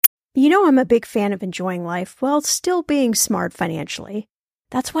You know I'm a big fan of enjoying life while still being smart financially.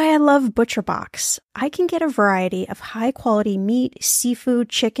 That's why I love ButcherBox. I can get a variety of high-quality meat, seafood,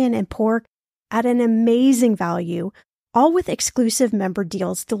 chicken, and pork at an amazing value, all with exclusive member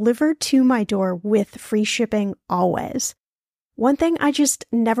deals delivered to my door with free shipping always. One thing I just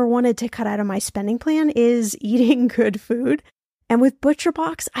never wanted to cut out of my spending plan is eating good food. And with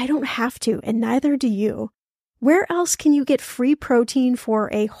ButcherBox, I don't have to, and neither do you. Where else can you get free protein for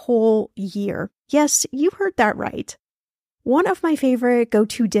a whole year? Yes, you heard that right. One of my favorite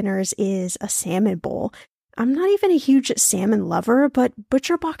go-to dinners is a salmon bowl. I'm not even a huge salmon lover, but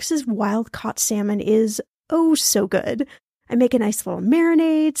ButcherBox's wild-caught salmon is oh so good. I make a nice little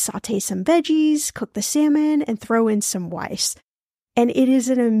marinade, saute some veggies, cook the salmon, and throw in some rice. And it is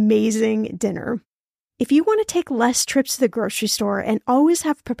an amazing dinner. If you want to take less trips to the grocery store and always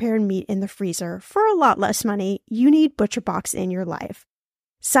have prepared meat in the freezer for a lot less money, you need ButcherBox in your life.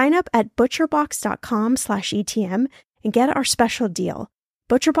 Sign up at butcherbox.com/ETM and get our special deal.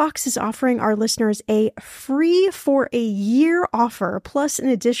 ButcherBox is offering our listeners a free for a year offer plus an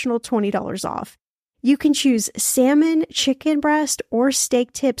additional $20 off. You can choose salmon, chicken breast, or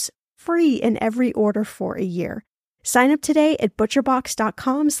steak tips free in every order for a year. Sign up today at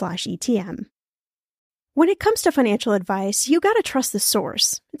butcherbox.com/ETM. When it comes to financial advice, you gotta trust the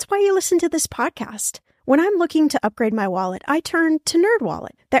source. It's why you listen to this podcast. When I'm looking to upgrade my wallet, I turn to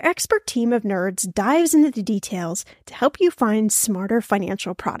NerdWallet. Their expert team of nerds dives into the details to help you find smarter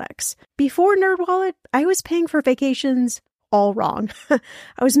financial products. Before NerdWallet, I was paying for vacations all wrong.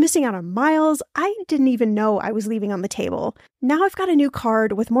 I was missing out on miles I didn't even know I was leaving on the table. Now I've got a new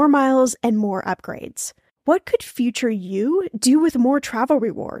card with more miles and more upgrades. What could future you do with more travel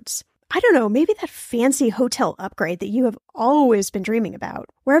rewards? I don't know, maybe that fancy hotel upgrade that you have always been dreaming about.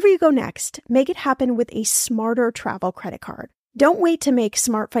 Wherever you go next, make it happen with a smarter travel credit card. Don't wait to make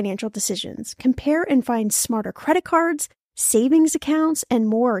smart financial decisions. Compare and find smarter credit cards, savings accounts, and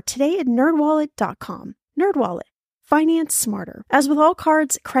more today at nerdwallet.com. NerdWallet. Finance smarter. As with all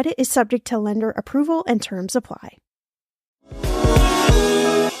cards, credit is subject to lender approval and terms apply.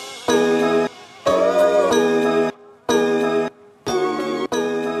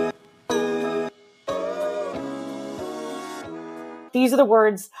 These are the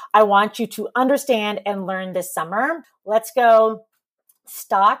words I want you to understand and learn this summer. Let's go.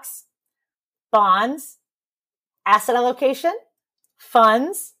 Stocks, bonds, asset allocation,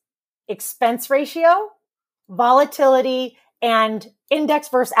 funds, expense ratio, volatility, and index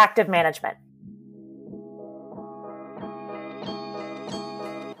versus active management.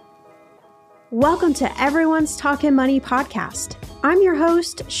 Welcome to Everyone's Talkin' Money podcast. I'm your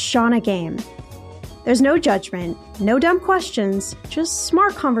host, Shauna Game. There's no judgment, no dumb questions, just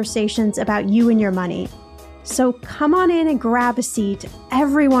smart conversations about you and your money. So come on in and grab a seat.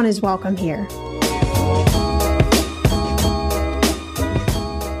 Everyone is welcome here.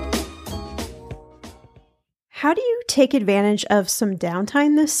 How do you take advantage of some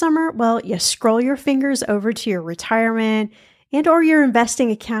downtime this summer? Well, you scroll your fingers over to your retirement and or your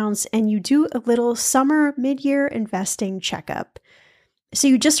investing accounts and you do a little summer mid-year investing checkup. So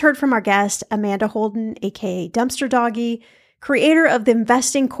you just heard from our guest, Amanda Holden, aka Dumpster Doggy, creator of the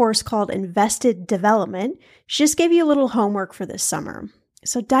investing course called Invested Development. She just gave you a little homework for this summer.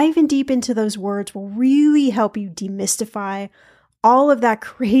 So diving deep into those words will really help you demystify all of that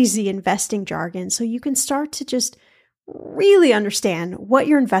crazy investing jargon so you can start to just really understand what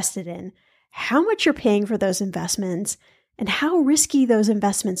you're invested in, how much you're paying for those investments, and how risky those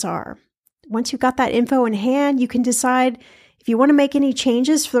investments are. Once you've got that info in hand, you can decide if you want to make any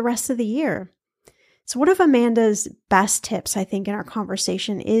changes for the rest of the year. So one of Amanda's best tips, I think, in our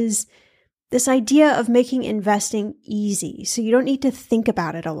conversation is this idea of making investing easy so you don't need to think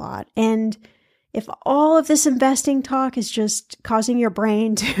about it a lot. And if all of this investing talk is just causing your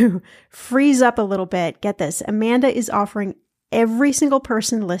brain to freeze up a little bit, get this, Amanda is offering every single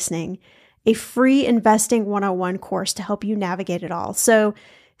person listening a free Investing 101 course to help you navigate it all. So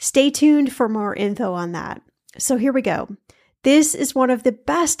stay tuned for more info on that. So here we go. This is one of the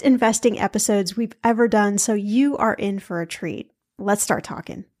best investing episodes we've ever done, so you are in for a treat. Let's start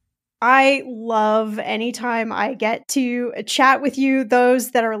talking. I love anytime I get to chat with you.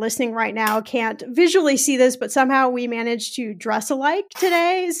 Those that are listening right now can't visually see this, but somehow we managed to dress alike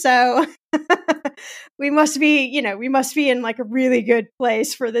today. So we must be in like a really good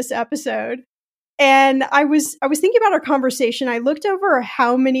place for this episode. And I was thinking about our conversation. I looked over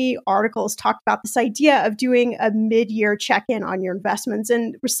how many articles talked about this idea of doing a mid-year check-in on your investments.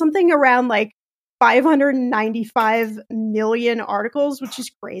 And there's something around like 595 million articles, which is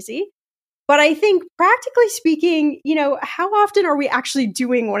crazy. But I think practically speaking, how often are we actually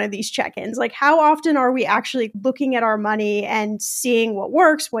doing one of these check-ins? Like how often are we actually looking at our money and seeing what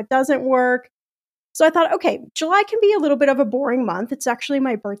works, what doesn't work? So I thought, okay, July can be a little bit of a boring month. It's actually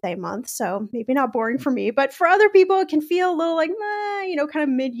my birthday month, so maybe not boring for me, but for other people, it can feel a little like, kind of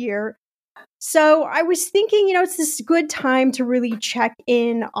mid-year. So I was thinking, it's this good time to really check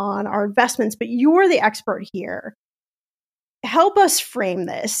in on our investments, but you're the expert here. Help us frame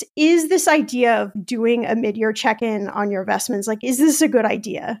this. Is this idea of doing a mid-year check-in on your investments, like, is this a good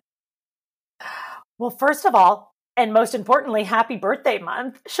idea? Well, first of all, and most importantly, happy birthday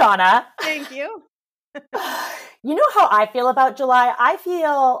month, Shauna. Thank you. You know how I feel about July? I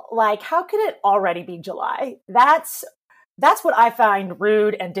feel like, how could it already be July? That's what I find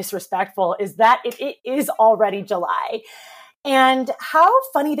rude and disrespectful, is that it is already July. And how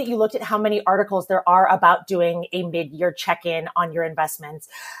funny that you looked at how many articles there are about doing a mid-year check-in on your investments.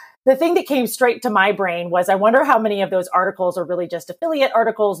 The thing that came straight to my brain was, I wonder how many of those articles are really just affiliate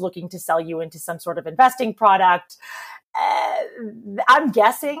articles looking to sell you into some sort of investing product. I'm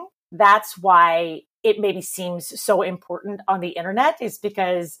guessing that's why it maybe seems so important on the internet, is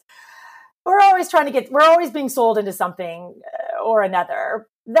because we're always being sold into something or another.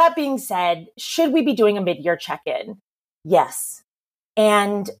 That being said, should we be doing a mid-year check-in? Yes.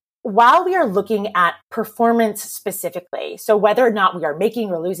 And while we are looking at performance specifically, so whether or not we are making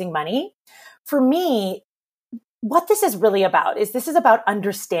or losing money, for me, what this is really about is this is about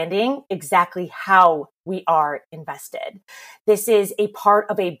understanding exactly how we are invested. This is a part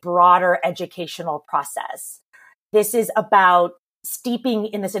of a broader educational process. This is about steeping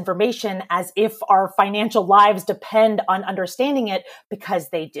in this information as if our financial lives depend on understanding it, because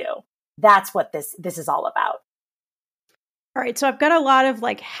they do. That's what this is all about. All right, so I've got a lot of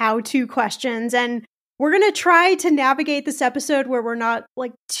like how-to questions, and we're going to try to navigate this episode where we're not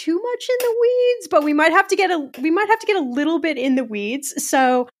like too much in the weeds, but we might have to get a little bit in the weeds.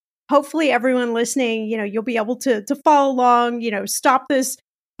 So hopefully everyone listening, you'll be able to follow along, stop this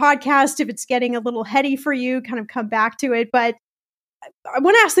podcast if it's getting a little heady for you, kind of come back to it. But I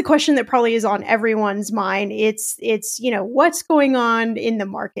want to ask the question that probably is on everyone's mind. It's what's going on in the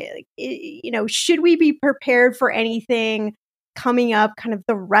market? Like, should we be prepared for anything coming up kind of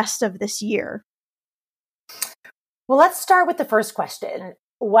the rest of this year? Well, let's start with the first question.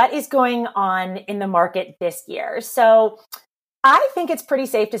 What is going on in the market this year? So I think it's pretty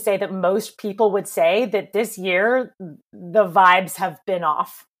safe to say that most people would say that this year, the vibes have been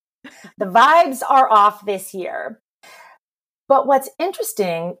off. The vibes are off this year. But what's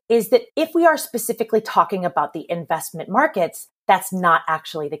interesting is that if we are specifically talking about the investment markets, that's not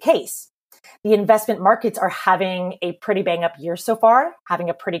actually the case. The investment markets are having a pretty bang up year so far, having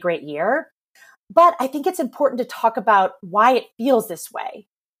a pretty great year. But I think it's important to talk about why it feels this way.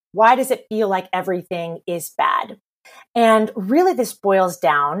 Why does it feel like everything is bad? And really, this boils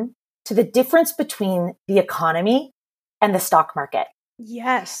down to the difference between the economy and the stock market.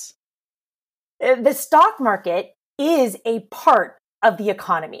 Yes. The stock market is a part of the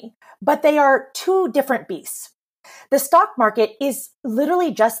economy, but they are two different beasts. The stock market is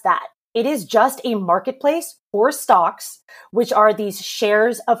literally just that. It is just a marketplace for stocks, which are these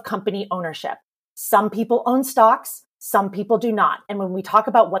shares of company ownership. Some people own stocks, some people do not. And when we talk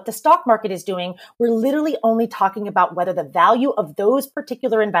about what the stock market is doing, we're literally only talking about whether the value of those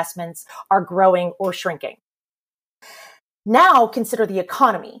particular investments are growing or shrinking. Now consider the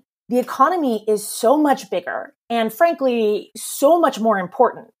economy. The economy is so much bigger and frankly, so much more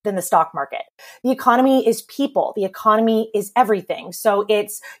important than the stock market. The economy is people. The economy is everything. So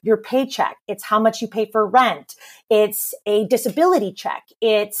it's your paycheck. It's how much you pay for rent. It's a disability check.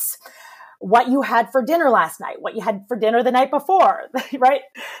 It's what you had for dinner last night, what you had for dinner the night before, right?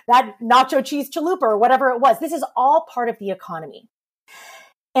 That nacho cheese chalupa or whatever it was. This is all part of the economy.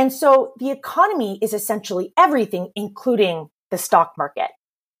 And so the economy is essentially everything, including the stock market.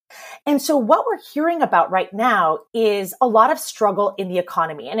 And so what we're hearing about right now is a lot of struggle in the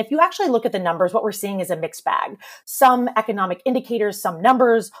economy. And if you actually look at the numbers, what we're seeing is a mixed bag. Some economic indicators, some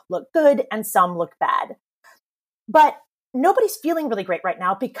numbers look good and some look bad. But nobody's feeling really great right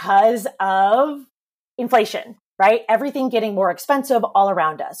now because of inflation, right? Everything getting more expensive all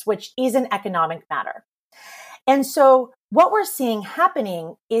around us, which is an economic matter. And so what we're seeing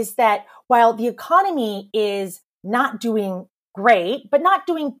happening is that while the economy is not doing great, but not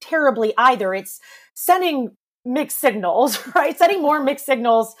doing terribly either, it's sending mixed signals, right? Sending more mixed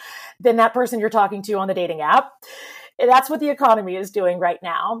signals than that person you're talking to on the dating app. That's what the economy is doing right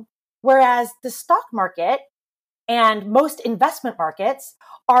now. Whereas the stock market and most investment markets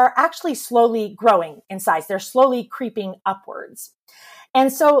are actually slowly growing in size. They're slowly creeping upwards.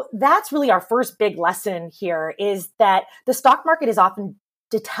 And so that's really our first big lesson here, is that the stock market is often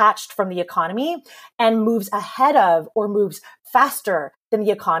detached from the economy and moves ahead of or moves faster than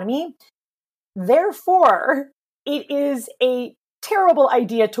the economy. Therefore, it is a terrible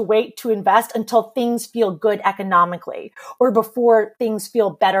idea to wait to invest until things feel good economically or before things feel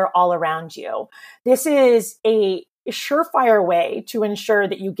better all around you. This is a surefire way to ensure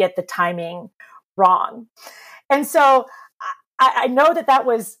that you get the timing wrong. And so I know that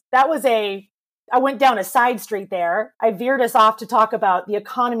was I went down a side street there. I veered us off to talk about the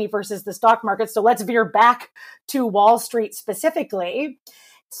economy versus the stock market. So let's veer back to Wall Street specifically.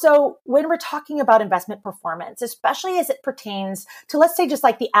 So when we're talking about investment performance, especially as it pertains to, let's say, just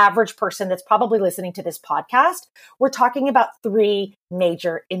like the average person that's probably listening to this podcast, we're talking about three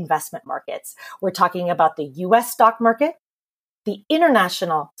major investment markets. We're talking about the US stock market, the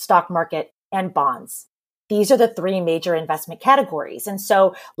international stock market, and bonds. These are the three major investment categories. And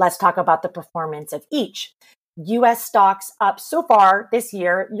so let's talk about the performance of each. US stocks up so far this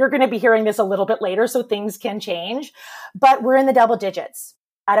year. You're going to be hearing this a little bit later, so things can change, but we're in the double digits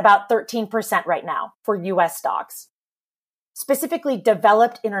at about 13% right now for US stocks. Specifically,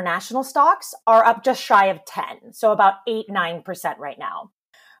 developed international stocks are up just shy of 10, so about 8-9% right now.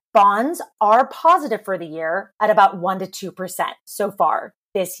 Bonds are positive for the year at about 1 to 2% so far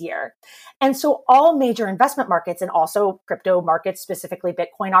this year. And so all major investment markets and also crypto markets, specifically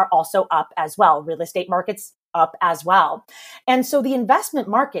Bitcoin, are also up as well. Real estate markets up as well. And so the investment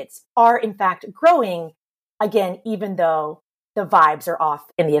markets are in fact growing again, even though the vibes are off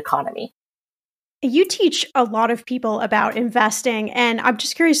in the economy. You teach a lot of people about investing, and I'm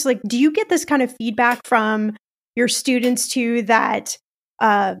just curious, like, do you get this kind of feedback from your students too, that,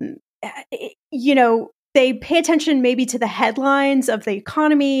 they pay attention maybe to the headlines of the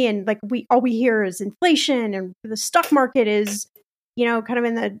economy, and like all we hear is inflation, and the stock market is, kind of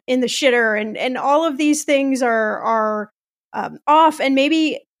in the shitter, and all of these things are off, and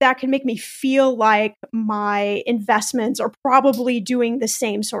maybe that can make me feel like my investments are probably doing the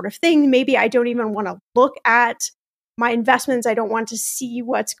same sort of thing. Maybe I don't even want to look at my investments. I don't want to see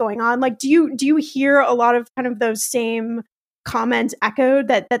what's going on. Like, do you hear a lot of kind of those same comments echoed,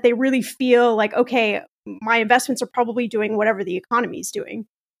 that they really feel like, okay, my investments are probably doing whatever the economy is doing?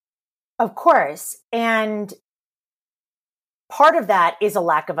 Of course. And part of that is a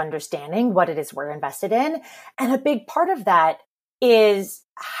lack of understanding what it is we're invested in. And a big part of that is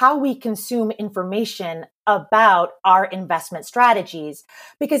how we consume information about our investment strategies.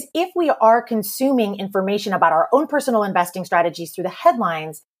 Because if we are consuming information about our own personal investing strategies through the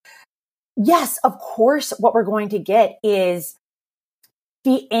headlines, yes, of course, what we're going to get is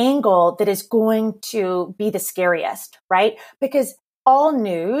the angle that is going to be the scariest, right? Because all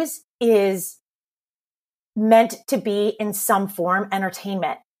news is meant to be in some form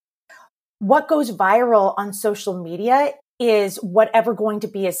entertainment. What goes viral on social media is whatever going to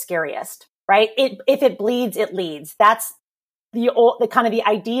be is scariest, right? If it bleeds, it leads. That's the kind of the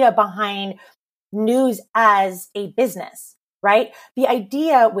idea behind news as a business, right? The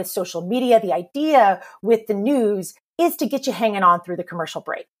idea with social media, the idea with the news is to get you hanging on through the commercial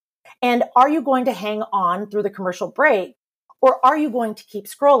break. And are you going to hang on through the commercial break, or are you going to keep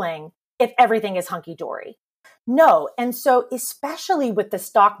scrolling if everything is hunky-dory? No. And so especially with the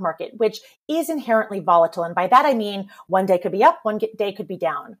stock market, which is inherently volatile. And by that, I mean, one day could be up, one day could be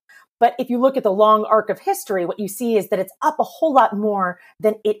down. But if you look at the long arc of history, what you see is that it's up a whole lot more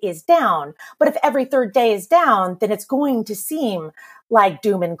than it is down. But if every third day is down, then it's going to seem like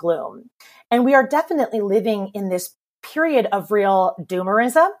doom and gloom. And we are definitely living in this period of real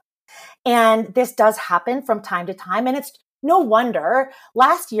doomerism. And this does happen from time to time. And it's no wonder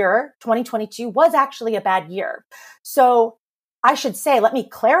last year, 2022, was actually a bad year. So I should say, let me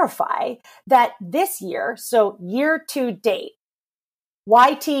clarify that this year, so year to date,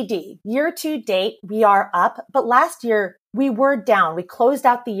 YTD, year to date, we are up. But last year, we were down. We closed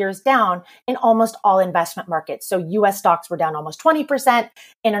out the years down in almost all investment markets. So US stocks were down almost 20%,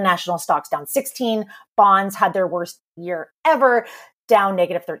 international stocks down 16%, bonds had their worst year ever, down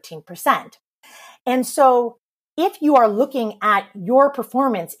negative 13%. And so if you are looking at your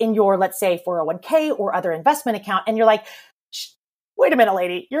performance in your, let's say, 401k or other investment account, and you're like, wait a minute,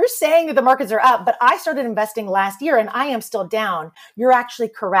 lady, you're saying that the markets are up, but I started investing last year and I am still down. You're actually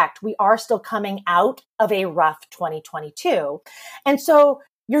correct. We are still coming out of a rough 2022. And so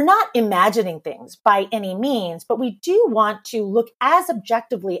you're not imagining things by any means, but we do want to look as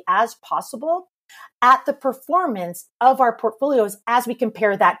objectively as possible at the performance of our portfolios as we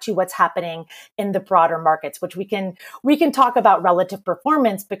compare that to what's happening in the broader markets, which we can talk about relative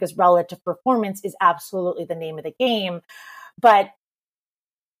performance, because relative performance is absolutely the name of the game. But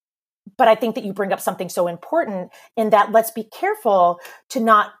But I think that you bring up something so important in that let's be careful to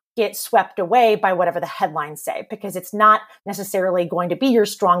not get swept away by whatever the headlines say, because it's not necessarily going to be your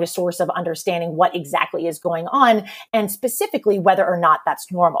strongest source of understanding what exactly is going on and specifically whether or not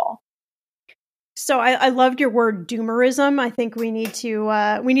that's normal. So I loved your word doomerism. I think we need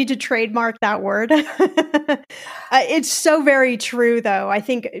to trademark that word. It's so very true, though. I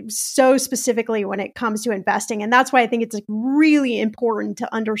think so specifically when it comes to investing, and that's why I think it's really important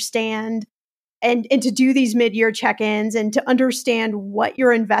to understand and to do these mid-year check-ins and to understand what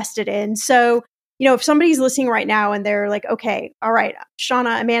you're invested in. So, if somebody's listening right now and they're like, okay, all right,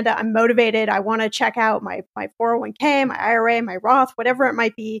 Shauna, Amanda, I'm motivated. I want to check out my 401k, my IRA, my Roth, whatever it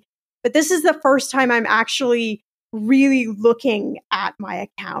might be. But this is the first time I'm actually really looking at my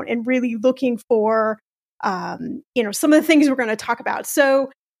account and really looking for, some of the things we're going to talk about. So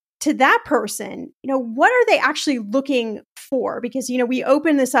to that person, what are they actually looking for? Because, we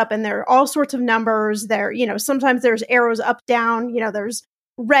open this up and there are all sorts of numbers there. Sometimes there's arrows up, down, there's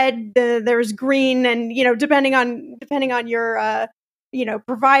red, there's green, and, depending on your,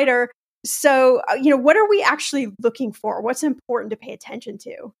 provider. So, what are we actually looking for? What's important to pay attention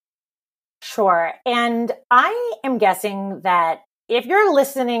to? Sure. And I am guessing that if you're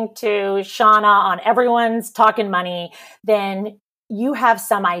listening to Shauna on Everyone's Talking Money, then you have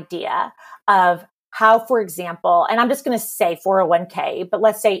some idea of how, for example, and I'm just going to say 401k, but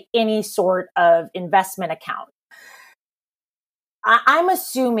let's say any sort of investment account. I'm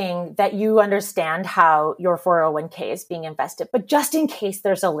assuming that you understand how your 401k is being invested, but just in case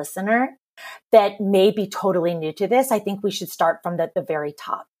there's a listener that may be totally new to this, I think we should start from the very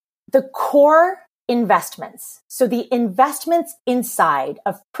top. The core investments, so the investments inside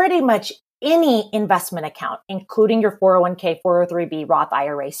of pretty much any investment account, including your 401k, 403b, Roth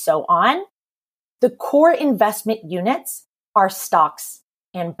IRA, so on, the core investment units are stocks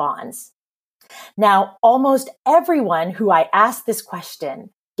and bonds. Now, almost everyone who I ask this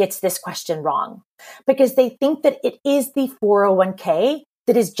question gets this question wrong because they think that it is the 401k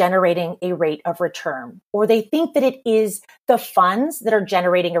that is generating a rate of return, or they think that it is the funds that are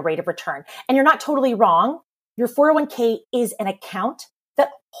generating a rate of return. And you're not totally wrong. Your 401k is an account that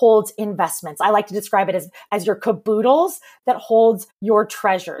holds investments. I like to describe it as your caboodles that holds your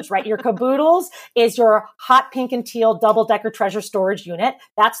treasures, right? Your caboodles is your hot pink and teal double-decker treasure storage unit.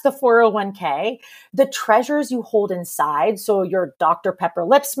 That's the 401k. The treasures you hold inside, so your Dr. Pepper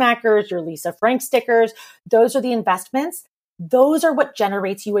lip smackers, your Lisa Frank stickers, those are the investments. Those are what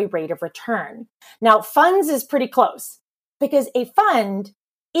generates you a rate of return. Now, funds is pretty close because a fund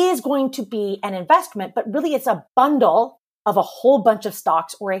is going to be an investment, but really it's a bundle of a whole bunch of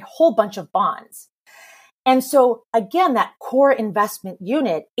stocks or a whole bunch of bonds. And so again, that core investment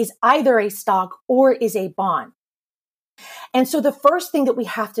unit is either a stock or is a bond. And so the first thing that we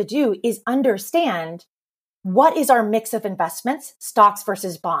have to do is understand what is our mix of investments, stocks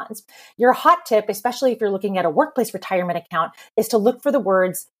versus bonds. Your hot tip, especially if you're looking at a workplace retirement account, is to look for the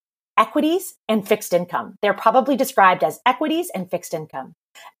words equities and fixed income. They're probably described as equities and fixed income.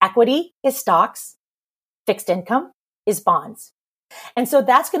 Equity is stocks, fixed income is bonds. And so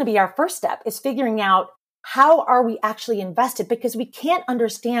that's going to be our first step, is figuring out how are we actually invested, because we can't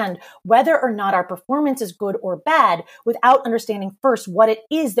understand whether or not our performance is good or bad without understanding first what it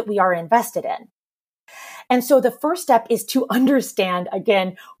is that we are invested in. And so the first step is to understand,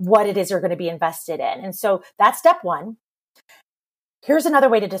 again, what it is you're going to be invested in. And so that's step one. Here's another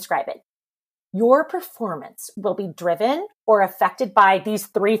way to describe it. Your performance will be driven or affected by these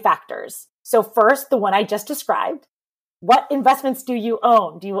three factors. So first, the one I just described. What investments do you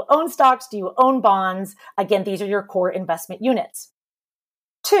own? Do you own stocks? Do you own bonds? Again, these are your core investment units.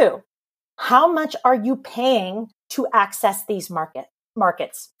 Two, how much are you paying to access these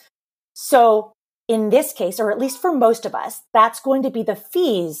markets? So in this case, or at least for most of us, that's going to be the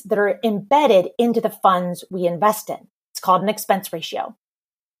fees that are embedded into the funds we invest in. It's called an expense ratio.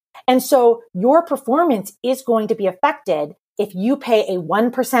 And so your performance is going to be affected if you pay a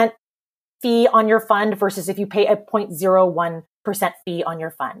 1% fee on your fund versus if you pay a 0.01% fee on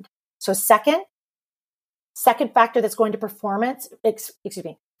your fund. So second factor that's going to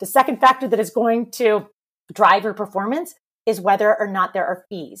the second factor that is going to drive your performance is whether or not there are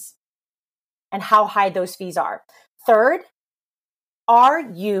fees and how high those fees are. Third, are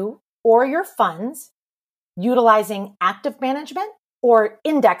you or your funds utilizing active management or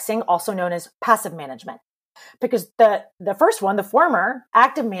indexing, also known as passive management? Because the first one, the former,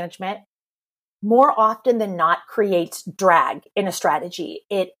 active management, more often than not creates drag in a strategy.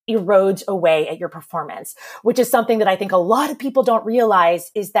 It erodes away at your performance, which is something that I think a lot of people don't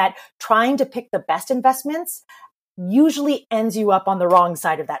realize, is that trying to pick the best investments usually ends you up on the wrong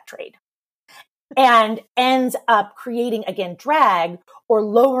side of that trade. and ends up creating, again, drag or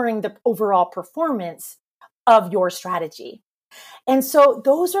lowering the overall performance of your strategy. And so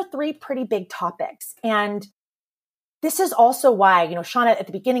those are three pretty big topics. And this is also why, Shauna, at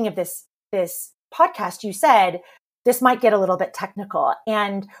the beginning of this podcast, you said this might get a little bit technical.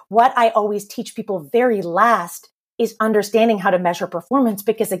 And what I always teach people very last is understanding how to measure performance,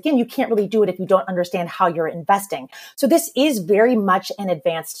 because again, you can't really do it if you don't understand how you're investing. So this is very much an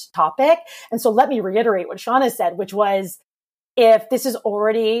advanced topic. And so let me reiterate what Shauna said, which was, if this is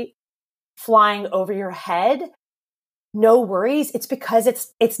already flying over your head, no worries. It's because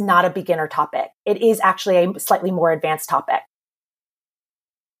it's not a beginner topic. It is actually a slightly more advanced topic.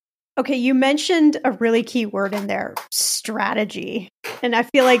 Okay, you mentioned a really key word in there, strategy. And I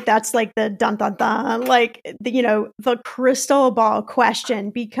feel like that's like the dun dun dun, like, the crystal ball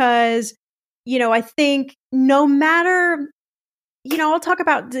question, because, I think no matter, I'll talk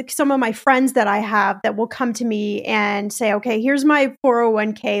about some of my friends that I have that will come to me and say, okay, here's my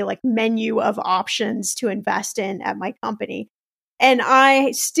 401k, like menu of options to invest in at my company. And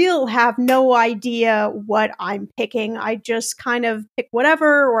I still have no idea what I'm picking. I just kind of pick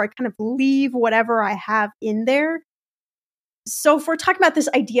whatever, or I kind of leave whatever I have in there. So if we're talking about this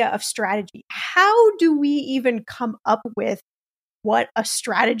idea of strategy, how do we even come up with what a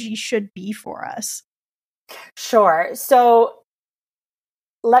strategy should be for us? Sure. So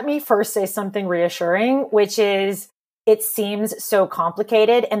let me first say something reassuring, which is, it seems so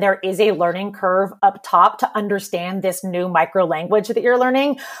complicated, and there is a learning curve up top to understand this new micro language that you're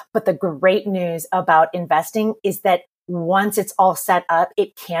learning. But the great news about investing is that once it's all set up,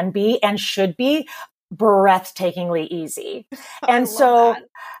 it can be and should be breathtakingly easy. And so, that.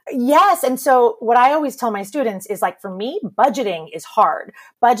 yes. And so what I always tell my students is, like, for me, budgeting is hard.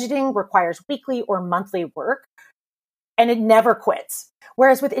 Budgeting requires weekly or monthly work, and it never quits.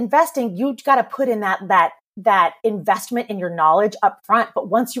 Whereas with investing, you got to put in that investment in your knowledge up front. But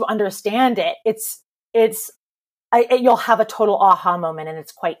once you understand it, you'll have a total aha moment, and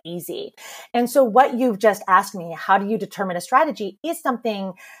it's quite easy. And so what you've just asked me, how do you determine a strategy, is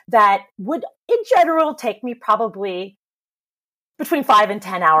something that would in general take me probably between 5 and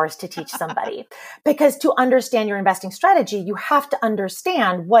 10 hours to teach somebody. Because to understand your investing strategy, you have to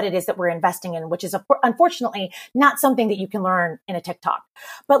understand what it is that we're investing in, which is unfortunately not something that you can learn in a TikTok.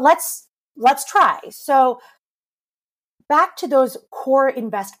 But let's try. So back to those core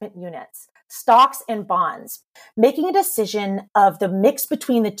investment units, stocks and bonds. Making a decision of the mix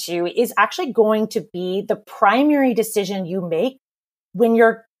between the two is actually going to be the primary decision you make when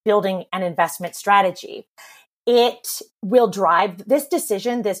you're building an investment strategy. It will drive this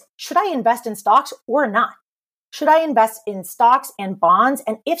decision, should I invest in stocks or not? Should I invest in stocks and bonds?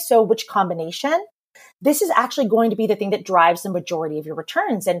 And if so, which combination? This is actually going to be the thing that drives the majority of your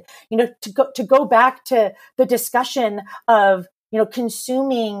returns. And, to go back to the discussion of,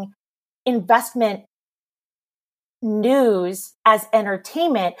 consuming investment news as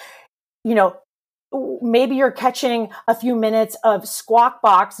entertainment, maybe you're catching a few minutes of Squawk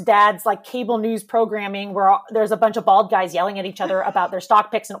Box, Dad's like cable news programming, where there's a bunch of bald guys yelling at each other about their stock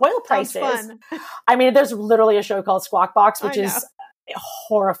picks and oil prices. Fun. I mean, there's literally a show called Squawk Box, which is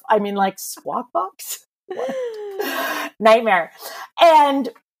horrifying. I mean, like, Squawk Box? Nightmare. And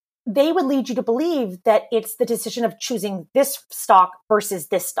they would lead you to believe that it's the decision of choosing this stock versus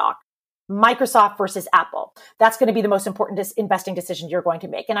this stock. Microsoft versus Apple. That's going to be the most important investing decision you're going to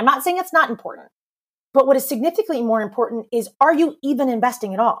make. And I'm not saying it's not important. But what is significantly more important is, are you even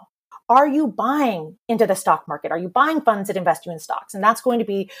investing at all? Are you buying into the stock market? Are you buying funds that invest you in stocks? And that's going to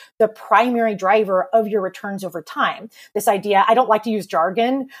be the primary driver of your returns over time. This idea, I don't like to use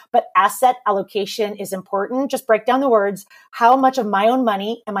jargon, but asset allocation is important. Just break down the words. How much of my own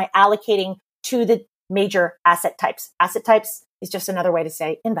money am I allocating to the major asset types? Asset types is just another way to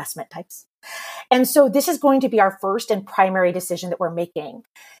say investment types. And so this is going to be our first and primary decision that we're making.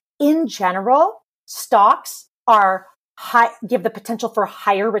 In general, stocks give the potential for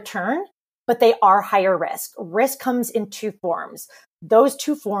higher return, but they are higher risk. Risk comes in two forms. Those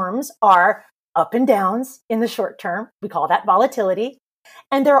two forms are up and downs in the short term. We call that volatility.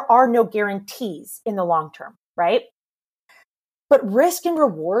 And there are no guarantees in the long term, right? But risk and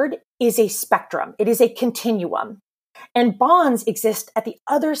reward is a spectrum. It is a continuum. And bonds exist at the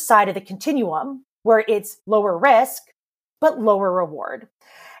other side of the continuum, where it's lower risk, but lower reward.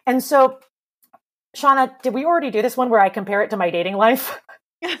 And so, Shauna, did we already do this one where I compare it to my dating life?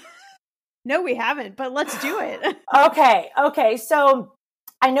 No, we haven't, but let's do it. Okay. So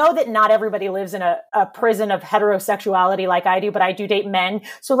I know that not everybody lives in a prison of heterosexuality like I do, but I do date men.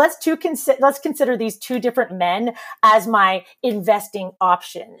 So let's consider these two different men as my investing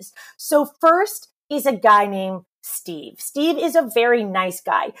options. So first is a guy named Steve. Steve is a very nice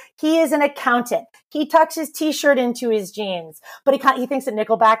guy. He is an accountant. He tucks his t-shirt into his jeans, but he thinks that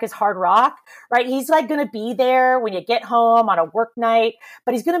Nickelback is hard rock, right? He's like going to be there when you get home on a work night,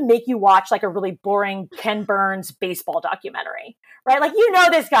 but he's going to make you watch like a really boring Ken Burns baseball documentary, right? Like, you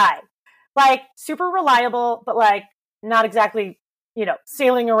know, this guy, like super reliable, but like not exactly,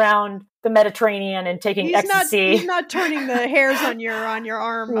 sailing around the Mediterranean and taking ecstasy. He's not turning the hairs on your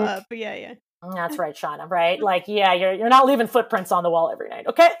arm up. Yeah. That's right, Shauna, right? Like, yeah, you're not leaving footprints on the wall every night,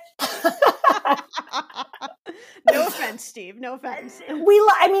 okay? No offense, Steve. No offense.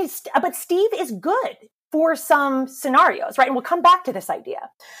 But Steve is good for some scenarios, right? And we'll come back to this idea.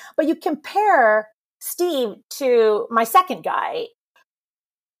 But you compare Steve to my second guy.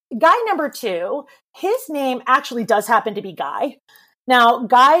 Guy number 2, his name actually does happen to be Guy. Now,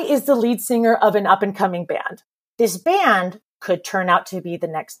 Guy is the lead singer of an up-and-coming band. This band could turn out to be the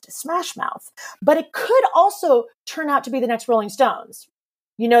next Smash Mouth, but it could also turn out to be the next Rolling Stones.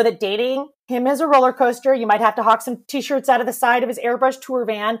 You know that dating him is a roller coaster. You might have to hawk some t-shirts out of the side of his airbrush tour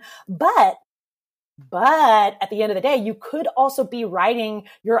van, but at the end of the day, you could also be riding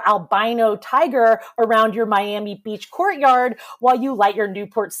your albino tiger around your Miami Beach courtyard while you light your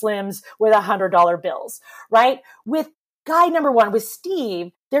Newport Slims with $100 bills, right? With guy number 1, with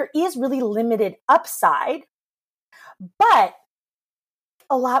Steve, there is really limited upside, but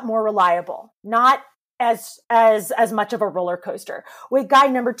a lot more reliable, not as much of a roller coaster. With guy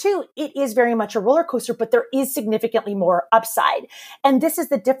number 2, it is very much a roller coaster, but there is significantly more upside. And this is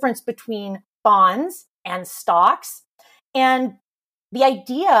the difference between bonds and stocks. And the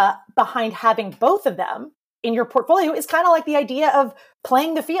idea behind having both of them in your portfolio is kind of like the idea of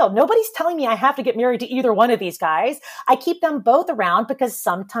playing the field. Nobody's telling me I have to get married to either one of these guys. I keep them both around because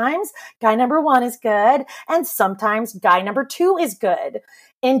sometimes guy number 1 is good and sometimes guy number 2 is good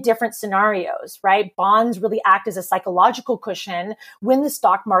in different scenarios, right? Bonds really act as a psychological cushion when the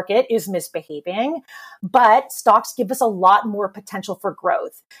stock market is misbehaving, but stocks give us a lot more potential for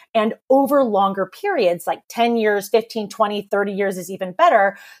growth. And over longer periods, like 10 years, 15, 20, 30 years is even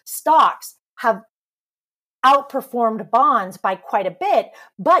better, stocks have outperformed bonds by quite a bit,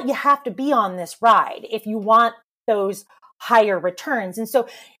 but you have to be on this ride if you want those higher returns. And so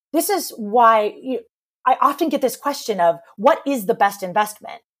this is why I often get this question of what is the best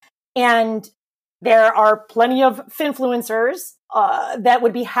investment? And there are plenty of finfluencers that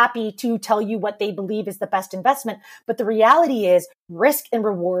would be happy to tell you what they believe is the best investment. But the reality is risk and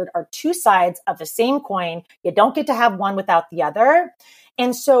reward are two sides of the same coin. You don't get to have one without the other.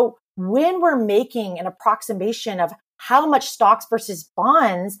 And so when we're making an approximation of how much stocks versus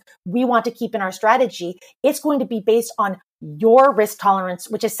bonds we want to keep in our strategy, it's going to be based on your risk tolerance,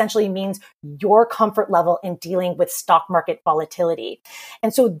 which essentially means your comfort level in dealing with stock market volatility.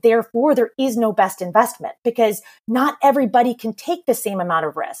 And so therefore, there is no best investment because not everybody can take the same amount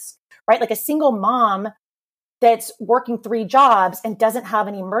of risk, right? Like a single mom that's working 3 jobs and doesn't have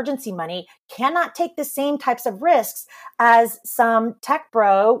any emergency money cannot take the same types of risks as some tech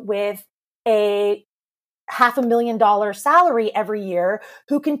bro with a $500,000 salary every year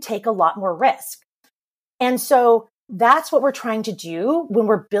who can take a lot more risk. And so that's what we're trying to do when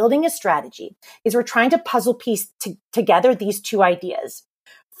we're building a strategy, is we're trying to puzzle piece together these two ideas.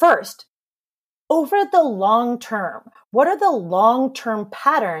 First, over the long term, what are the long-term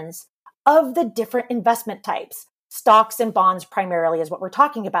patterns of the different investment types? Stocks and bonds primarily is what we're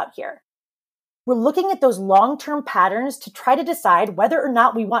talking about here. We're looking at those long-term patterns to try to decide whether or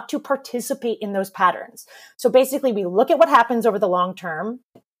not we want to participate in those patterns. So basically, we look at what happens over the long term,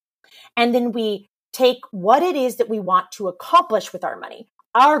 and then we take what it is that we want to accomplish with our money,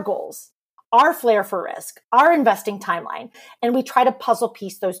 our goals, our flair for risk, our investing timeline, and we try to puzzle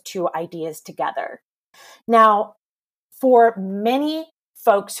piece those two ideas together. Now, for many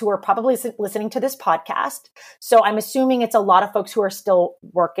folks who are probably listening to this podcast, so I'm assuming it's a lot of folks who are still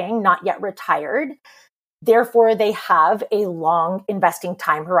working, not yet retired. Therefore, they have a long investing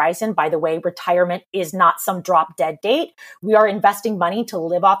time horizon. By the way, retirement is not some drop dead date. We are investing money to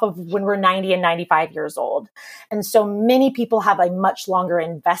live off of when we're 90 and 95 years old. And so many people have a much longer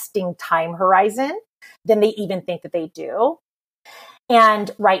investing time horizon than they even think that they do. And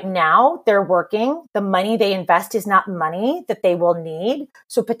right now they're working. The money they invest is not money that they will need.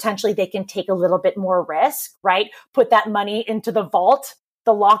 So potentially they can take a little bit more risk, right? Put that money into the vault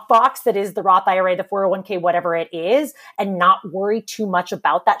the lockbox that is the Roth IRA, the 401k, whatever it is, and not worry too much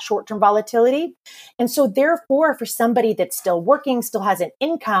about that short-term volatility. And so therefore, for somebody that's still working, still has an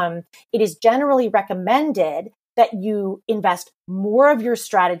income, it is generally recommended that you invest more of your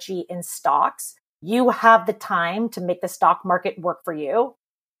strategy in stocks. You have the time to make the stock market work for you.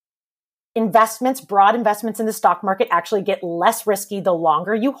 Investments, broad investments in the stock market actually get less risky the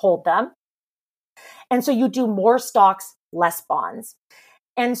longer you hold them. And so you do more stocks, less bonds.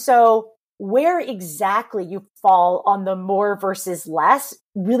 And so where exactly you fall on the more versus less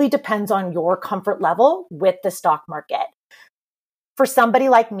really depends on your comfort level with the stock market. For somebody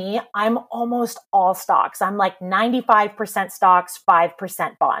like me, I'm almost all stocks. I'm like 95% stocks,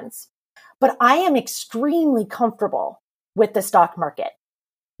 5% bonds. But I am extremely comfortable with the stock market.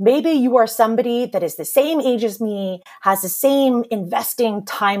 Maybe you are somebody that is the same age as me, has the same investing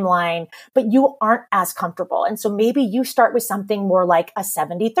timeline, but you aren't as comfortable. And so maybe you start with something more like a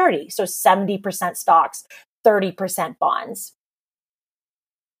 70-30. So 70% stocks, 30% bonds.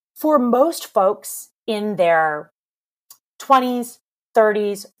 For most folks in their 20s,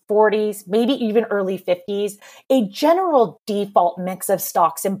 30s, 40s, maybe even early 50s, a general default mix of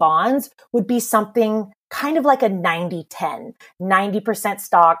stocks and bonds would be something kind of like a 90-10, 90%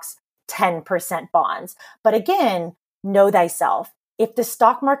 stocks, 10% bonds. But again, know thyself. If the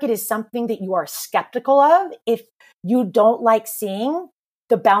stock market is something that you are skeptical of, if you don't like seeing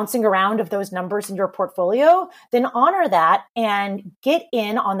the bouncing around of those numbers in your portfolio, then honor that and get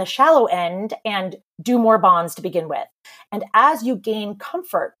in on the shallow end and do more bonds to begin with. And as you gain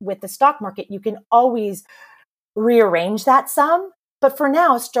comfort with the stock market, you can always rearrange that sum. But for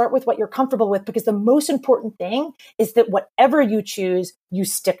now, start with what you're comfortable with, because the most important thing is that whatever you choose, you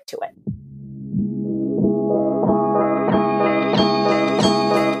stick to it.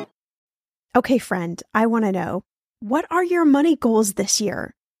 Okay, friend, I want to know, what are your money goals this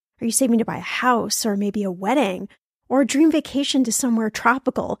year? Are you saving to buy a house or maybe a wedding or a dream vacation to somewhere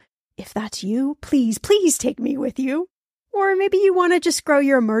tropical? If that's you, please take me with you. Or maybe you want to just grow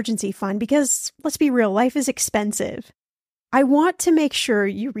your emergency fund because, let's be real, life is expensive. I want to make sure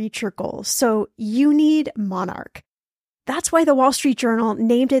you reach your goals, so you need Monarch. That's why the Wall Street Journal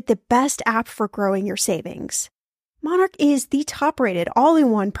named it the best app for growing your savings. Monarch is the top-rated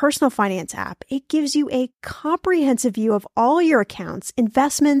all-in-one personal finance app. It gives you a comprehensive view of all your accounts,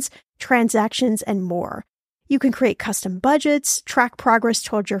 investments, transactions, and more. You can create custom budgets, track progress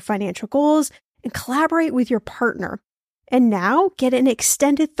towards your financial goals, and collaborate with your partner. And now, get an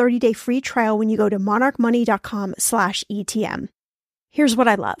extended 30-day free trial when you go to monarchmoney.com/ETM. Here's what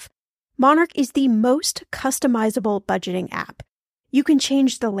I love. Monarch is the most customizable budgeting app. You can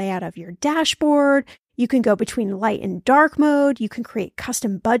change the layout of your dashboard. You can go between light and dark mode. You can create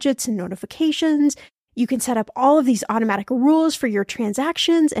custom budgets and notifications. You can set up all of these automatic rules for your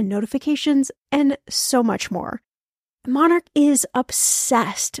transactions and notifications, and so much more. Monarch is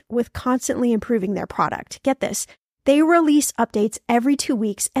obsessed with constantly improving their product. Get this. They release updates every 2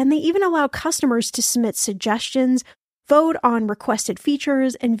 weeks, and they even allow customers to submit suggestions, vote on requested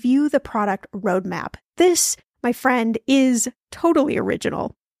features, and view the product roadmap. This, my friend, is totally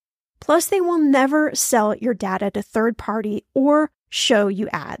original. Plus, they will never sell your data to third party or show you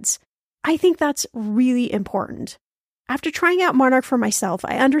ads. I think that's really important. After trying out Monarch for myself,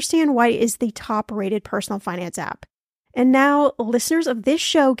 I understand why it is the top-rated personal finance app. And now, listeners of this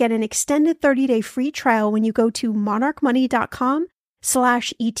show get an extended 30-day free trial when you go to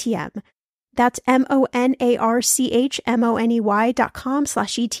monarchmoney.com/ETM. That's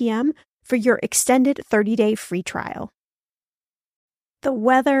monarchmoney.com/ETM for your extended 30-day free trial. The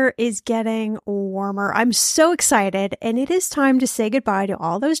weather is getting warmer. I'm so excited, and it is time to say goodbye to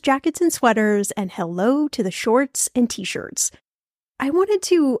all those jackets and sweaters and hello to the shorts and t-shirts. I wanted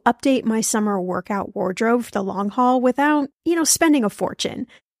to update my summer workout wardrobe for the long haul without, spending a fortune.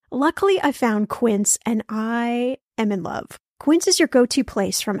 Luckily, I found Quince, and I am in love. Quince is your go-to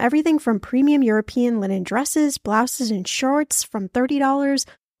place from everything from premium European linen dresses, blouses, and shorts from $30,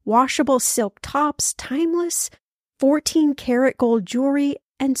 washable silk tops, timeless 14-karat gold jewelry,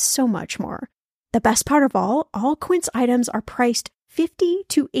 and so much more. The best part of all Quince items are priced 50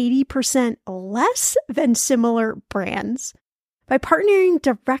 to 80% less than similar brands. By partnering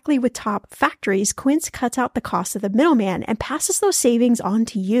directly with top factories, Quince cuts out the cost of the middleman and passes those savings on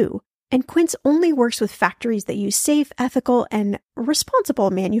to you. And Quince only works with factories that use safe, ethical, and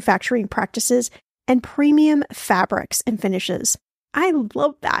responsible manufacturing practices and premium fabrics and finishes. I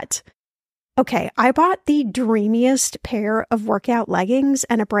love that. Okay, I bought the dreamiest pair of workout leggings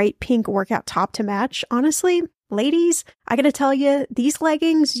and a bright pink workout top to match. Honestly, ladies, I gotta tell you, these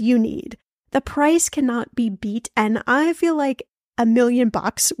leggings you need. The price cannot be beat, and I feel like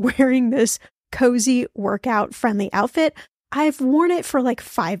 $1,000,000 wearing this cozy workout friendly outfit. I've worn it for like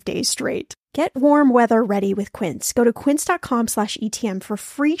 5 days straight. Get warm weather ready with Quince. Go to quince.com/ETM for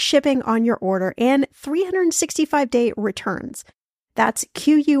free shipping on your order and 365-day returns. That's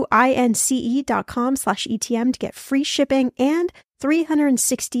QUINCE.com/ETM to get free shipping and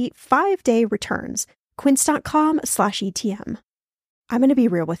 365-day returns. Quince.com/ETM. I'm going to be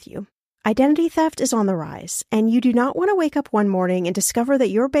real with you. Identity theft is on the rise, and you do not want to wake up one morning and discover that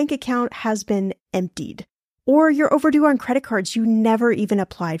your bank account has been emptied, or you're overdue on credit cards you never even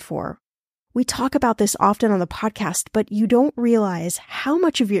applied for. We talk about this often on the podcast, but you don't realize how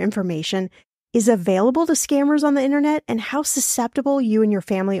much of your information is available to scammers on the internet and how susceptible you and your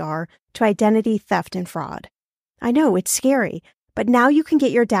family are to identity theft and fraud. I know it's scary, but now you can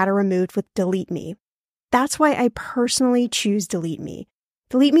get your data removed with Delete Me. That's why I personally choose Delete Me.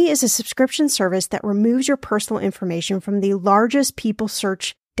 Delete Me is a subscription service that removes your personal information from the largest people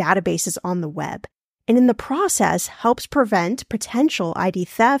search databases on the web, and in the process helps prevent potential ID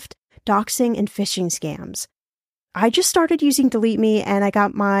theft, doxing, and phishing scams. I just started using Delete Me and I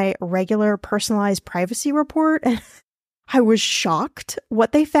got my regular personalized privacy report and I was shocked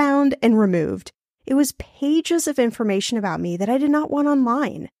what they found and removed. It was pages of information about me that I did not want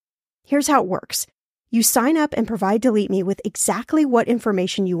online. Here's how it works. You sign up and provide Delete Me with exactly what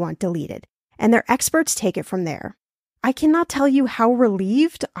information you want deleted, and their experts take it from there. I cannot tell you how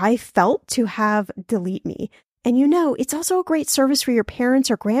relieved I felt to have Delete Me. And it's also a great service for your parents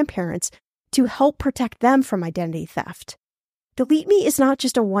or grandparents to help protect them from identity theft. Delete Me is not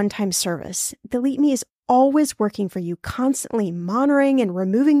just a one-time service. Delete Me is always working for you, constantly monitoring and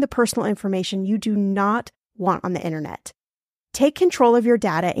removing the personal information you do not want on the internet. Take control of your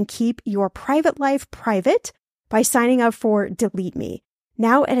data and keep your private life private by signing up for Delete Me,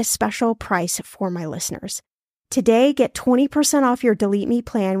 now at a special price for my listeners. Today, get 20% off your Delete Me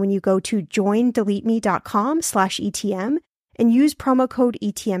plan when you go to joindeleteme.com/ETM and use promo code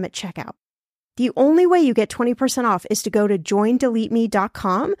ETM at checkout. The only way you get 20% off is to go to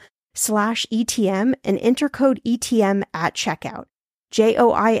joindeleteme.com/ETM and enter code ETM at checkout.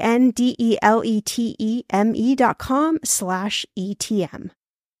 joindeleteme.com/ETM.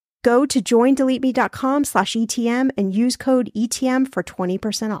 Go to joindeleteme.com/ETM and use code ETM for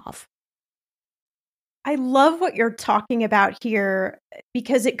 20% off. I love what you're talking about here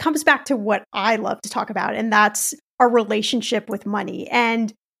because it comes back to what I love to talk about, and that's our relationship with money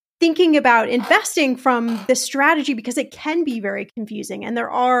and thinking about investing from this strategy because it can be very confusing. And there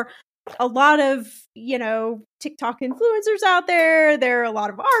are a lot of, TikTok influencers out there. There are a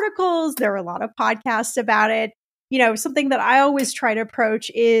lot of articles. There are a lot of podcasts about it. Something that I always try to approach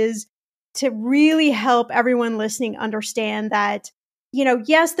is to really help everyone listening understand that,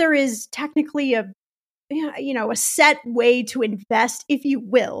 yes, there is technically a set way to invest, if you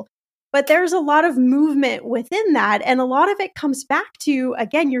will. But there's a lot of movement within that. And a lot of it comes back to,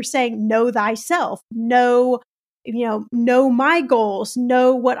 again, you're saying, know thyself, know my goals,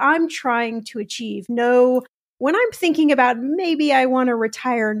 know what I'm trying to achieve, know when I'm thinking about maybe I want to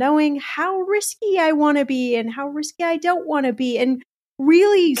retire, knowing how risky I want to be and how risky I don't want to be. And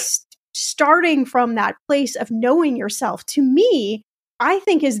really starting from that place of knowing yourself, to me, I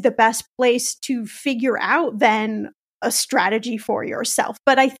think is the best place to figure out then a strategy for yourself.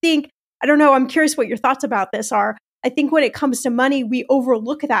 But I don't know, I'm curious what your thoughts about this are. I think when it comes to money, we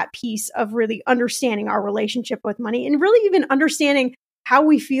overlook that piece of really understanding our relationship with money and really even understanding how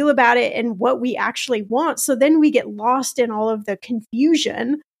we feel about it and what we actually want. So then we get lost in all of the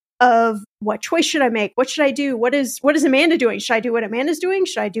confusion of what choice should I make? What should I do? What is Amanda doing? Should I do what Amanda's doing?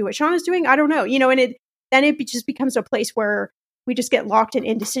 Should I do what Shauna's doing? I don't know. And it just becomes a place where we just get locked in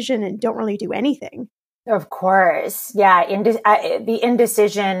indecision and don't really do anything. Of course. Yeah. The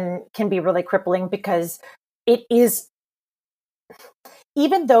indecision can be really crippling because it is,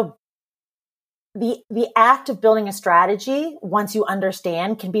 even though the act of building a strategy, once you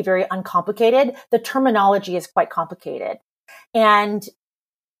understand, can be very uncomplicated, the terminology is quite complicated. And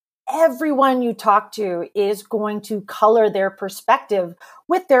everyone you talk to is going to color their perspective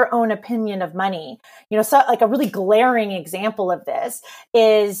with their own opinion of money. So like a really glaring example of this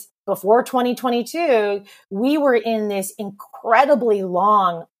is before 2022, we were in this incredibly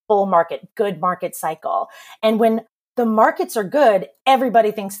long bull market, good market cycle. And when the markets are good,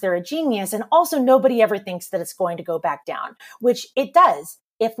 everybody thinks they're a genius. And also nobody ever thinks that it's going to go back down, which it does.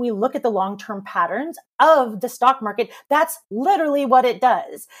 If we look at the long-term patterns of the stock market, that's literally what it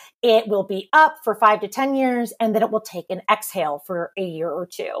does. It will be up for 5 to 10 years, and then it will take an exhale for a year or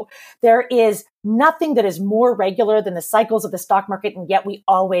two. There is nothing that is more regular than the cycles of the stock market, and yet we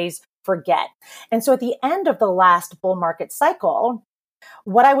always forget. And so at the end of the last bull market cycle,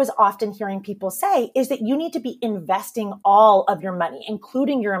 what I was often hearing people say is that you need to be investing all of your money,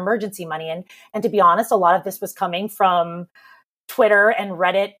 including your emergency money. And to be honest, a lot of this was coming from Twitter and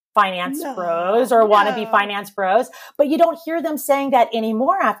Reddit finance bros or wannabe finance bros, but you don't hear them saying that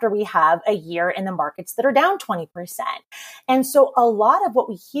anymore after we have a year in the markets that are down 20%. And so a lot of what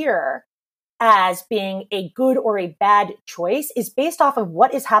we hear as being a good or a bad choice is based off of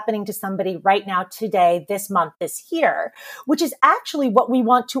what is happening to somebody right now, today, this month, this year, which is actually what we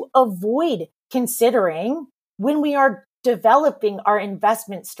want to avoid considering when we are developing our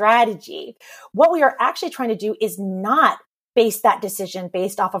investment strategy. What we are actually trying to do is not base that decision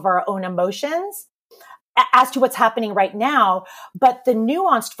based off of our own emotions as to what's happening right now. But the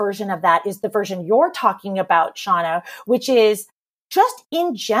nuanced version of that is the version you're talking about, Shauna, which is just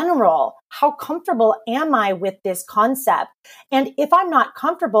in general, how comfortable am I with this concept? And if I'm not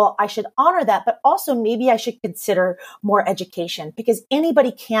comfortable, I should honor that, but also maybe I should consider more education, because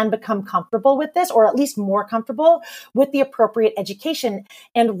anybody can become comfortable with this, or at least more comfortable with the appropriate education.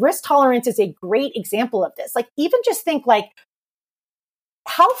 And risk tolerance is a great example of this. Like, even just think like,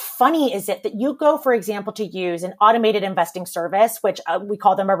 how funny is it that you go, for example, to use an automated investing service, which we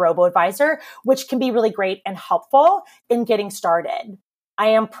call them a robo-advisor, which can be really great and helpful in getting started. I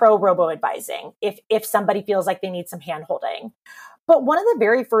am pro robo-advising if somebody feels like they need some hand-holding. But one of the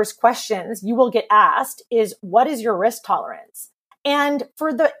very first questions you will get asked is, what is your risk tolerance? And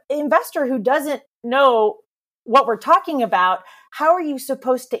for the investor who doesn't know what we're talking about, how are you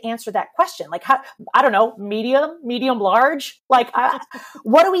supposed to answer that question? Like, how, I don't know, medium, large, like,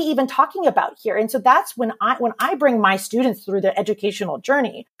 what are we even talking about here? And so that's when I bring my students through the educational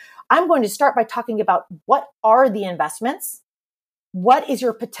journey, I'm going to start by talking about what are the investments? What is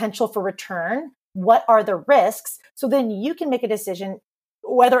your potential for return? What are the risks? So then you can make a decision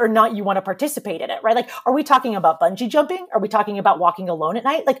whether or not you want to participate in it, right? Like, are we talking about bungee jumping? Are we talking about walking alone at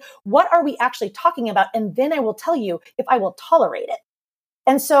night? Like, what are we actually talking about? And then I will tell you if I will tolerate it.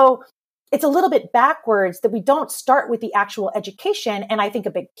 And so it's a little bit backwards that we don't start with the actual education. And I think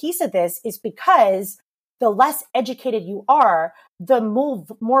a big piece of this is because the less educated you are, the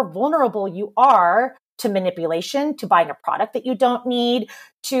more vulnerable you are to manipulation, to buying a product that you don't need,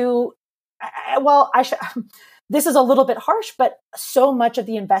 to, this is a little bit harsh, but so much of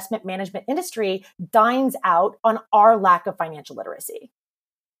the investment management industry dines out on our lack of financial literacy.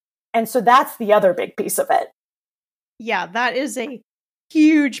 And so that's the other big piece of it. Yeah, that is a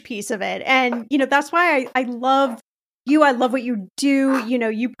huge piece of it. And, that's why I love you. I love what you do.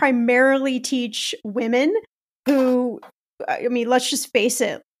 You primarily teach women who, let's just face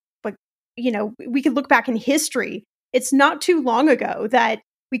it, like, we could look back in history. It's not too long ago that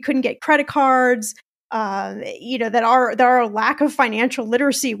we couldn't get credit cards, that our lack of financial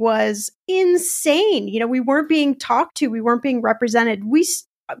literacy was insane. We weren't being talked to. We weren't being represented.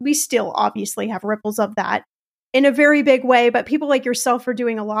 We still obviously have ripples of that in a very big way, but people like yourself are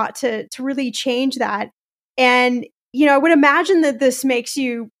doing a lot to really change that. And, I would imagine that this makes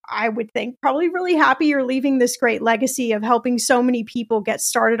you, I would think, probably really happy you're leaving this great legacy of helping so many people get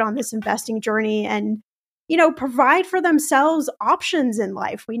started on this investing journey and, provide for themselves options in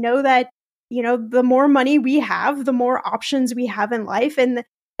life. We know that the more money we have, the more options we have in life. And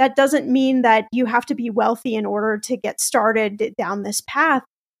that doesn't mean that you have to be wealthy in order to get started down this path.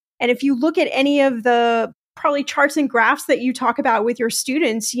 And if you look at any of the probably charts and graphs that you talk about with your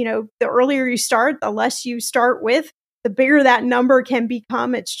students, the earlier you start, the less you start with, the bigger that number can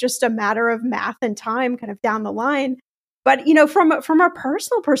become. It's just a matter of math and time kind of down the line. But, from a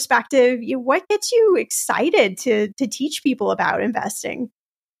personal perspective, what gets you excited to teach people about investing?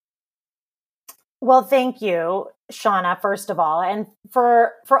 Well, thank you, Shauna, first of all. And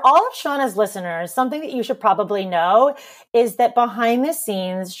for all of Shauna's listeners, something that you should probably know is that behind the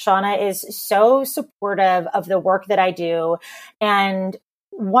scenes, Shauna is so supportive of the work that I do. And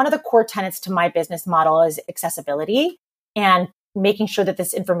one of the core tenets to my business model is accessibility and making sure that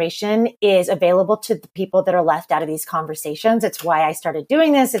this information is available to the people that are left out of these conversations. It's why I started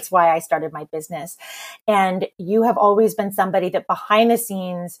doing this. It's why I started my business. And you have always been somebody that behind the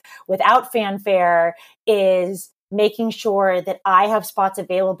scenes, without fanfare, is making sure that I have spots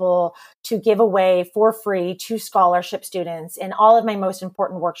available to give away for free to scholarship students in all of my most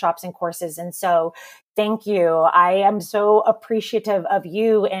important workshops and courses. And so thank you. I am so appreciative of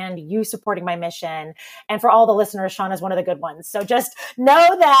you and you supporting my mission. And for all the listeners, Shauna is one of the good ones. So just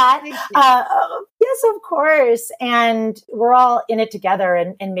know that. Yes, of course. And we're all in it together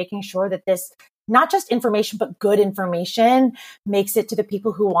and making sure that this, not just information, but good information makes it to the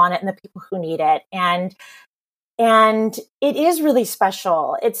people who want it and the people who need it. And And it is really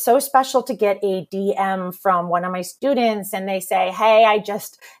special. It's so special to get a DM from one of my students and they say, hey, I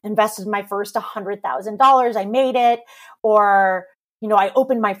just invested my first $100,000. I made it. Or, I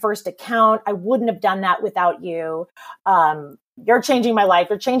opened my first account. I wouldn't have done that without you. You're changing my life.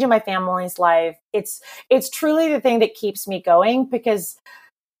 You're changing my family's life. It's truly the thing that keeps me going, because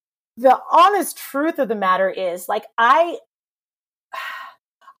the honest truth of the matter is, like, I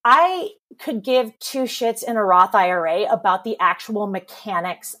could give two shits in a Roth IRA about the actual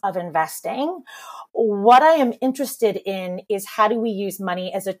mechanics of investing. What I am interested in is, how do we use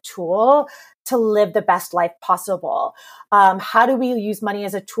money as a tool to live the best life possible? How do we use money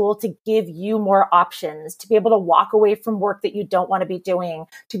as a tool to give you more options, to be able to walk away from work that you don't want to be doing,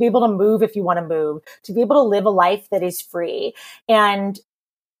 to be able to move if you want to move, to be able to live a life that is free? And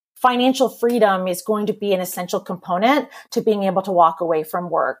financial freedom is going to be an essential component to being able to walk away from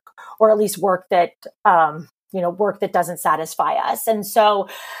work, or at least work that, work that doesn't satisfy us. And so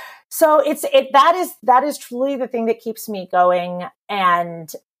that is truly the thing that keeps me going.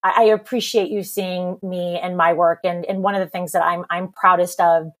 And I appreciate you seeing me and my work. And one of the things that I'm proudest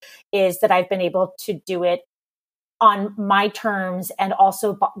of is that I've been able to do it on my terms, and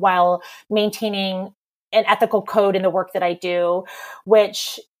also while maintaining an ethical code in the work that I do,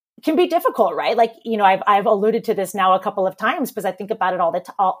 which can be difficult, right? Like, I've alluded to this now a couple of times, because I think about it all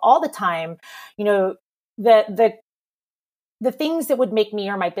the time. The things that would make me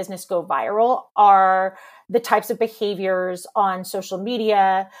or my business go viral are the types of behaviors on social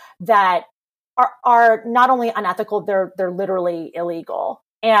media that are not only unethical, they're literally illegal.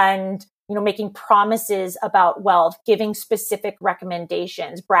 And making promises about wealth, giving specific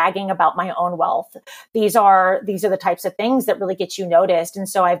recommendations, bragging about my own wealth. These are the types of things that really get you noticed. And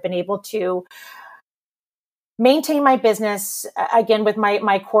so I've been able to maintain my business, again, with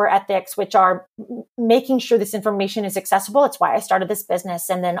my core ethics, which are making sure this information is accessible. It's why I started this business.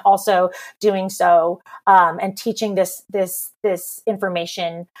 And then also doing so and teaching this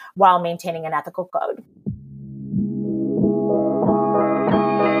information while maintaining an ethical code.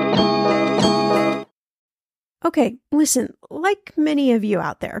 Okay, listen, like many of you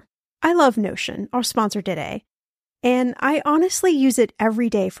out there, I love Notion, our sponsor today. And I honestly use it every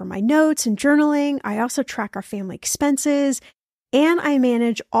day for my notes and journaling. I also track our family expenses, and I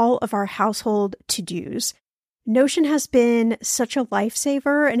manage all of our household to-dos. Notion has been such a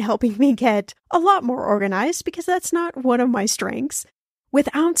lifesaver in helping me get a lot more organized, because that's not one of my strengths,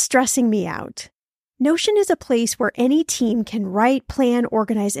 without stressing me out. Notion is a place where any team can write, plan,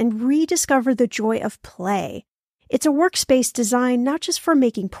 organize, and rediscover the joy of play. It's a workspace designed not just for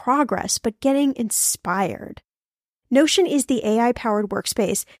making progress, but getting inspired. Notion is the AI-powered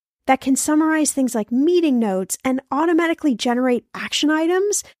workspace that can summarize things like meeting notes and automatically generate action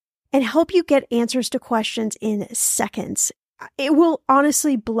items and help you get answers to questions in seconds. It will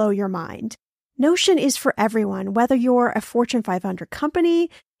honestly blow your mind. Notion is for everyone, whether you're a Fortune 500 company,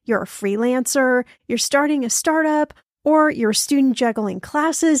 you're a freelancer, you're starting a startup, or you're a student juggling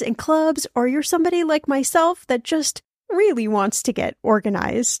classes and clubs, or you're somebody like myself that just really wants to get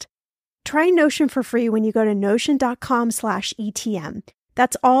organized. Try Notion for free when you go to notion.com/ETM.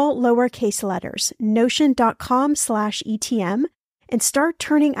 That's all lowercase letters, notion.com/ETM, and start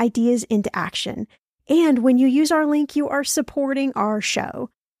turning ideas into action. And when you use our link, you are supporting our show.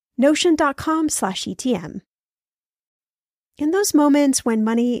 Notion.com/ETM. In those moments when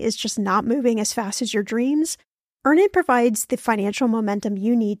money is just not moving as fast as your dreams, Earnin provides the financial momentum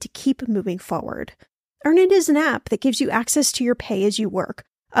you need to keep moving forward. Earnin is an app that gives you access to your pay as you work,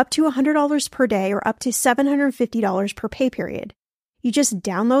 up to $100 per day or up to $750 per pay period. You just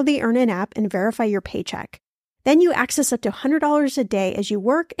download the Earnin app and verify your paycheck. Then you access up to $100 a day as you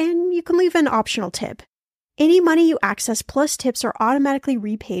work, and you can leave an optional tip. Any money you access plus tips are automatically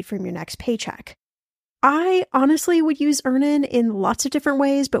repaid from your next paycheck. I honestly would use Earnin in lots of different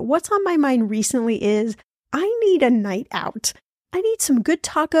ways, but what's on my mind recently is I need a night out. I need some good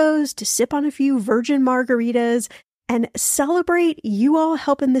tacos to sip on a few virgin margaritas and celebrate you all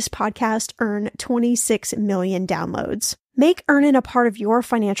helping this podcast earn 26 million downloads. Make Earnin a part of your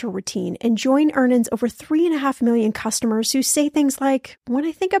financial routine and join Earnin's over 3.5 million customers who say things like, when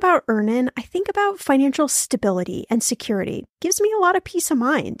I think about Earnin, I think about financial stability and security. Gives me a lot of peace of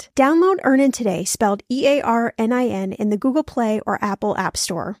mind. Download Earnin today, spelled EARNIN, in the Google Play or Apple App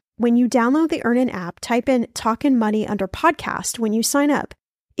Store. When you download the Earnin app, type in Talkin' Money under podcast when you sign up.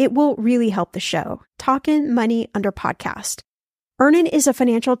 It will really help the show. Talkin' Money under podcast. Earnin is a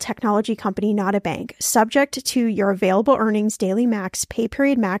financial technology company, not a bank, subject to your available earnings, daily max, pay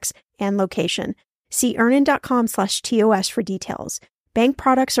period max, and location. See earnin.com/TOS for details. Bank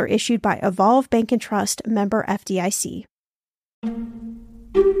products are issued by Evolve Bank and Trust, member FDIC.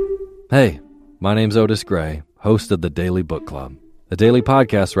 Hey, my name's Otis Gray, host of the Daily Book Club, a daily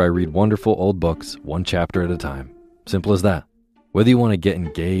podcast where I read wonderful old books one chapter at a time. Simple as that. Whether you want to get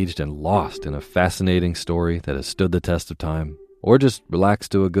engaged and lost in a fascinating story that has stood the test of time, or just relax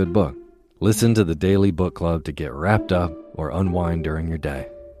to a good book, listen to the Daily Book Club to get wrapped up or unwind during your day.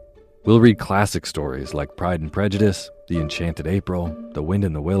 We'll read classic stories like Pride and Prejudice, The Enchanted April, The Wind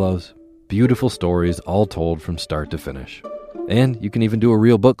in the Willows, beautiful stories all told from start to finish. And you can even do a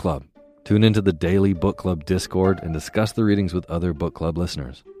real book club. Tune into the Daily Book Club Discord and discuss the readings with other book club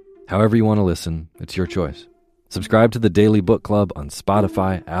listeners. However you want to listen, it's your choice. Subscribe to the Daily Book Club on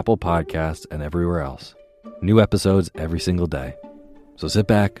Spotify, Apple Podcasts, and everywhere else. New episodes every single day. So sit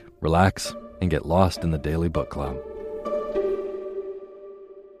back, relax, and get lost in the Daily Book Club.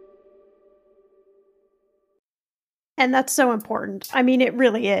 And that's so important. I mean, it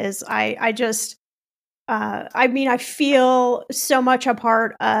really is. I feel so much a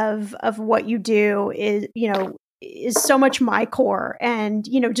part of what you do is so much my core, and,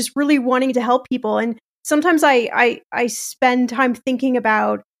 just really wanting to help people. And sometimes I spend time thinking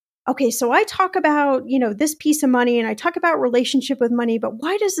about, okay, so I talk about, this piece of money, and I talk about relationship with money, but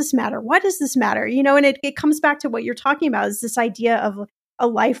why does this matter? Why does this matter? And it comes back to what you're talking about, is this idea of a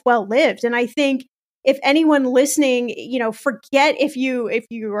life well lived. And I think if anyone listening, forget if you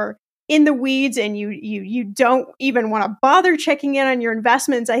are in the weeds and you don't even want to bother checking in on your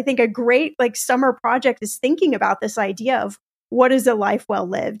investments. I think a great summer project is thinking about this idea of what is a life well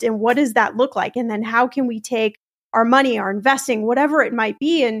lived and what does that look like? And then how can we take our money, our investing, whatever it might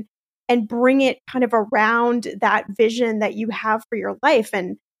be, and bring it kind of around that vision that you have for your life.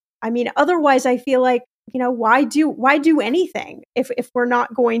 And I mean, otherwise I feel like, why do anything if we're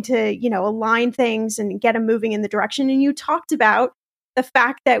not going to, align things and get them moving in the direction? And you talked about the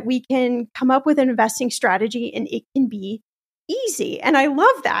fact that we can come up with an investing strategy and it can be easy. And I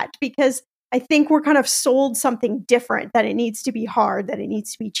love that, because I think we're kind of sold something different, that it needs to be hard, that it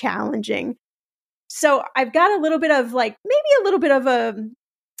needs to be challenging. So I've got a little bit of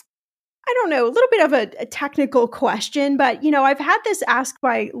a technical question, but, I've had this asked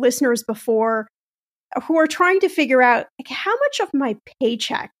by listeners before who are trying to figure out, how much of my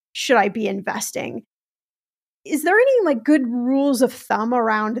paycheck should I be investing? Is there any good rules of thumb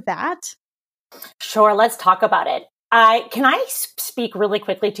around that? Sure. Let's talk about it. Can I speak really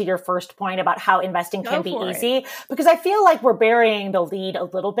quickly to your first point about how investing can be easy? Because I feel like we're burying the lead a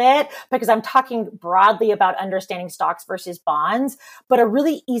little bit, because I'm talking broadly about understanding stocks versus bonds, but a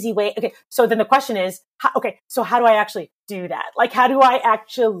really easy way. Okay. So then the question is, so how do I actually do that? How do I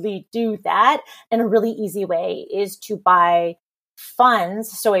actually do that? And a really easy way is to buy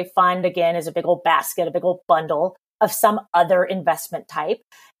funds. So a fund, again, is a big old basket, a big old bundle of some other investment type.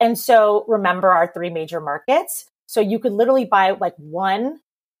 And so remember our three major markets. So you could literally buy one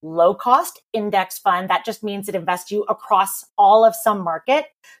low cost index fund. That just means it invests you across all of some market.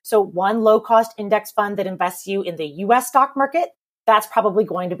 So one low cost index fund that invests you in the US stock market, that's probably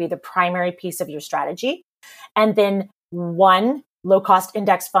going to be the primary piece of your strategy. And then one low cost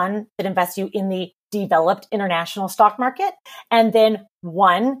index fund that invests you in the developed international stock market, and then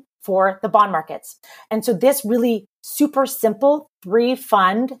one for the bond markets. And so this really super simple three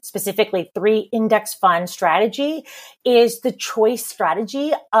index fund strategy is the choice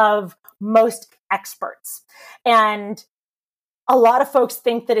strategy of most experts. And a lot of folks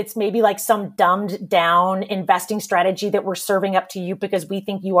think that it's maybe some dumbed down investing strategy that we're serving up to you because we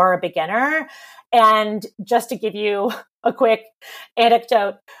think you are a beginner. And just to give you a quick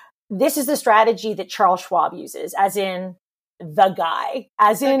anecdote, this is the strategy that Charles Schwab uses, as in the guy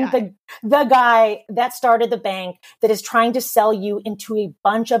that started the bank, that is trying to sell you into a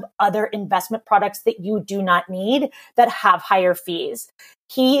bunch of other investment products that you do not need, that have higher fees.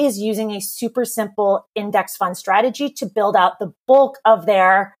 He is using a super simple index fund strategy to build out the bulk of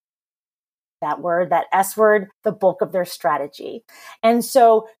their, that S word, the bulk of their strategy. And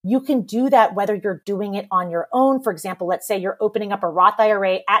so you can do that whether you're doing it on your own. For example, let's say you're opening up a Roth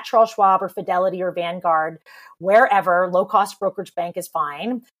IRA at Charles Schwab or Fidelity or Vanguard, wherever, low-cost brokerage bank is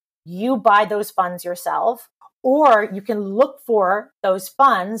fine. You buy those funds yourself, or you can look for those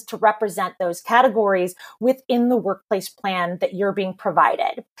funds to represent those categories within the workplace plan that you're being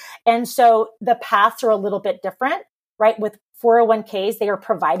provided. And so the paths are a little bit different, right? With 401ks, they are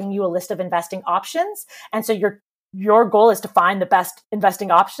providing you a list of investing options. And so your goal is to find the best investing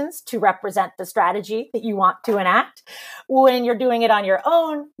options to represent the strategy that you want to enact. When you're doing it on your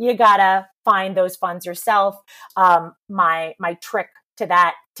own, you gotta find those funds yourself. My trick to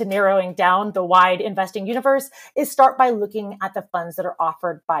that, to narrowing down the wide investing universe, is start by looking at the funds that are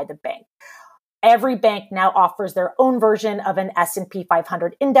offered by the bank. Every bank now offers their own version of an S&P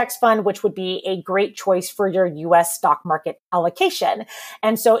 500 index fund, which would be a great choice for your US stock market allocation.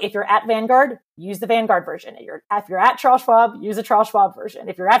 And so if you're at Vanguard, use the Vanguard version. If you're at Charles Schwab, use the Charles Schwab version.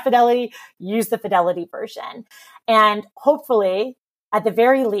 If you're at Fidelity, use the Fidelity version. And hopefully, at the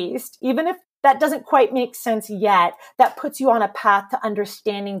very least, even if that doesn't quite make sense yet, that puts you on a path to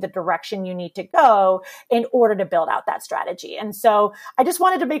understanding the direction you need to go in order to build out that strategy. And so I just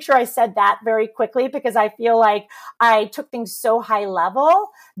wanted to make sure I said that very quickly, because I feel like I took things so high level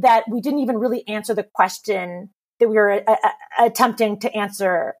that we didn't even really answer the question that we were attempting to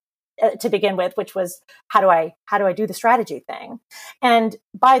answer to begin with, which was, how do I do the strategy thing? And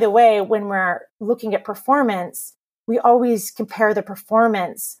by the way, when we're looking at performance, we always compare the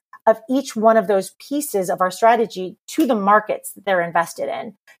performance of each one of those pieces of our strategy to the markets that they're invested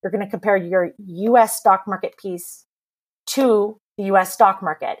in. You're going to compare your US stock market piece to the US stock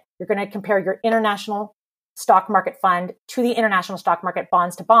market. You're going to compare your international stock market fund to the international stock market,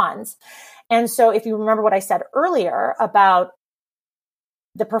 bonds to bonds. And so if you remember what I said earlier about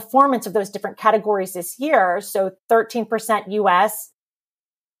the performance of those different categories this year, so 13% US,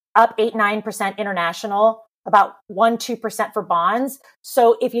 up 8-9% international, about 1-2% for bonds.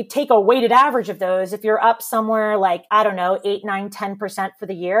 So if you take a weighted average of those, if you're up somewhere like, I don't know, 8-9-10% for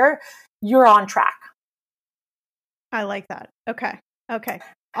the year, you're on track. I like that. Okay.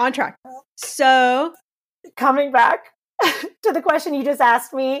 On track. So coming back to the question you just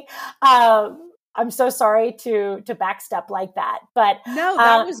asked me, I'm so sorry to backstep like that, but no,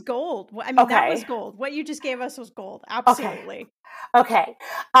 that was gold. I mean, okay. That was gold. What you just gave us was gold. Absolutely. Okay.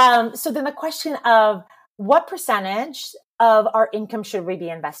 So then the question of, what percentage of our income should we be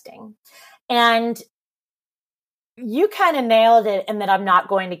investing? And you kind of nailed it in that I'm not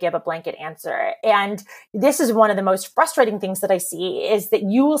going to give a blanket answer. And this is one of the most frustrating things that I see, is that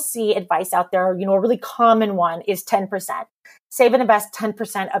you will see advice out there. A really common one is 10%. Save and invest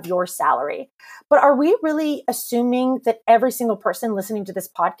 10% of your salary. But are we really assuming that every single person listening to this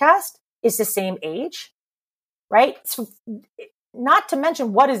podcast is the same age? Right? So, not to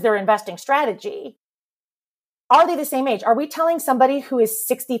mention, what is their investing strategy? Are they the same age? Are we telling somebody who is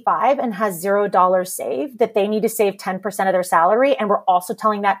 65 and has $0 saved that they need to save 10% of their salary? And we're also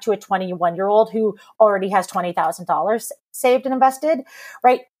telling that to a 21-year-old who already has $20,000 saved and invested,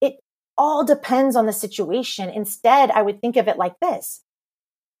 right? It all depends on the situation. Instead, I would think of it like this.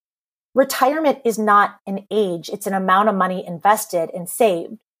 Retirement is not an age. It's an amount of money invested and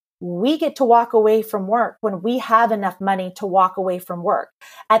saved. We get to walk away from work when we have enough money to walk away from work.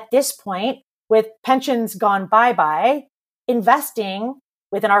 At this point, with pensions gone bye-bye, investing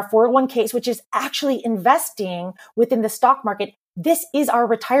within our 401ks, which is actually investing within the stock market, this is our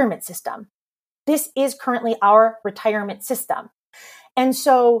retirement system. This is currently our retirement system. And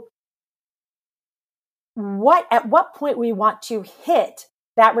so at what point we want to hit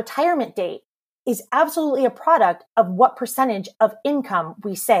that retirement date is absolutely a product of what percentage of income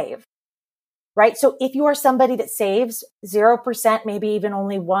we save. Right? So if you are somebody that saves 0%, maybe even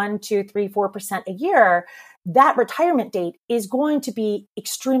only 1, 2, 3, 4% a year, that retirement date is going to be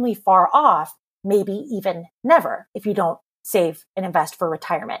extremely far off, maybe even never, if you don't save and invest for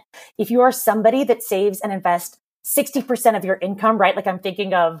retirement. If you are somebody that saves and invests 60% of your income, right? Like I'm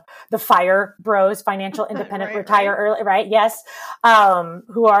thinking of the FIRE bros, financial independent, retire early, right? Yes.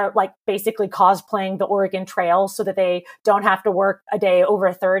 Who are like basically cosplaying the Oregon Trail so that they don't have to work a day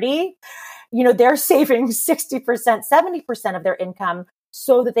over 30. They're saving 60%, 70% of their income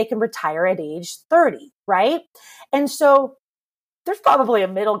so that they can retire at age 30, right? And so there's probably a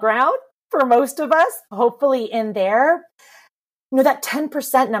middle ground for most of us, hopefully in there. That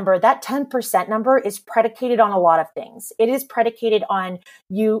 10% number is predicated on a lot of things. It is predicated on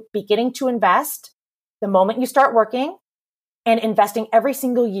you beginning to invest the moment you start working and investing every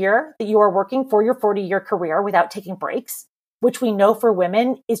single year that you are working for your 40-year career without taking breaks, which we know for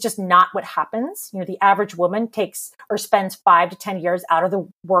women is just not what happens. The average woman takes or spends 5 to 10 years out of the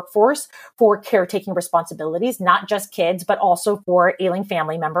workforce for caretaking responsibilities, not just kids, but also for ailing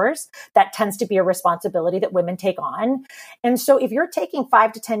family members. That tends to be a responsibility that women take on. And so if you're taking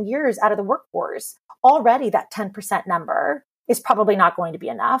 5 to 10 years out of the workforce, already that 10% number is probably not going to be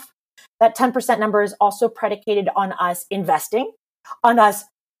enough. That 10% number is also predicated on us investing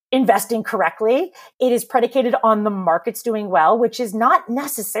correctly. It is predicated on the markets doing well, which is not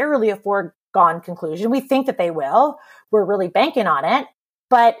necessarily a foregone conclusion. We think that they will. We're really banking on it.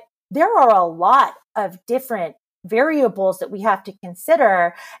 But there are a lot of different variables that we have to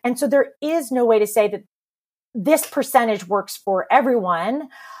consider. And so there is no way to say that this percentage works for everyone.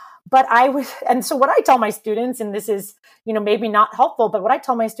 But and so what I tell my students, and this is, maybe not helpful, but what I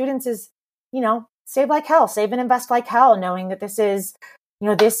tell my students is, save like hell, save and invest like hell, knowing that this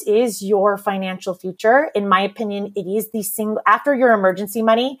is your financial future. In my opinion, it is the single, after your emergency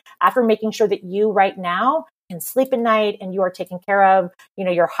money, after making sure that you right now can sleep at night and you are taken care of,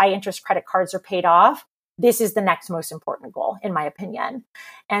 your high interest credit cards are paid off. This is the next most important goal, in my opinion.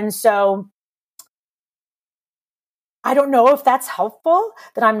 And so I don't know if that's helpful,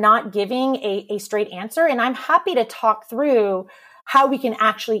 that I'm not giving a straight answer. And I'm happy to talk through how we can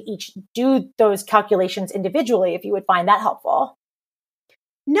actually each do those calculations individually, if you would find that helpful.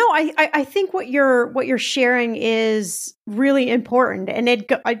 No, I think what you're sharing is really important, and it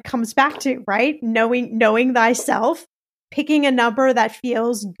comes back to, right, knowing thyself, picking a number that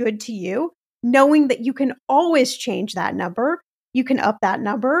feels good to you, knowing that you can always change that number, you can up that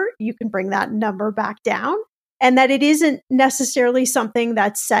number, you can bring that number back down, and that it isn't necessarily something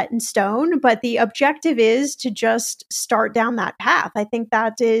that's set in stone, but the objective is to just start down that path. I think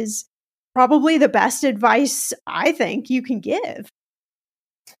that is probably the best advice I think you can give.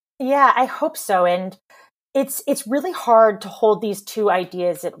 Yeah, I hope so. And it's really hard to hold these two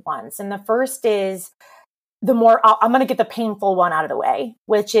ideas at once. And the first is I'm going to get the painful one out of the way,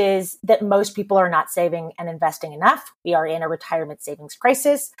 which is that most people are not saving and investing enough. We are in a retirement savings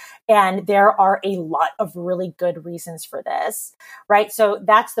crisis, and there are a lot of really good reasons for this, right? So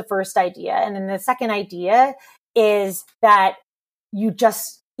that's the first idea. And then the second idea is that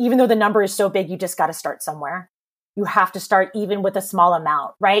even though the number is so big, you just got to start somewhere. You have to start even with a small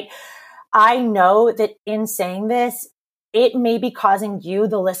amount, right? I know that in saying this, it may be causing you,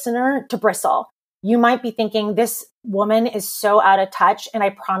 the listener, to bristle. You might be thinking, this woman is so out of touch. And I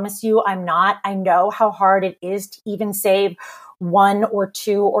promise you, I'm not. I know how hard it is to even save 1 or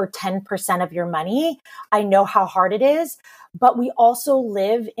 2 or 10% of your money. I know how hard it is. But we also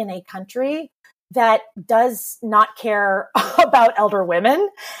live in a country that does not care about elder women,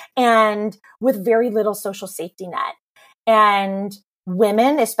 and with very little social safety net. And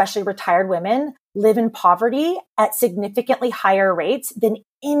women, especially retired women, live in poverty at significantly higher rates than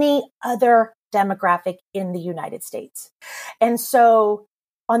any other demographic in the United States. And so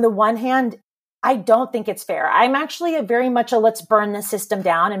on the one hand, I don't think it's fair. I'm actually very much a let's burn the system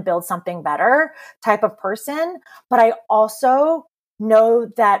down and build something better type of person. But I also know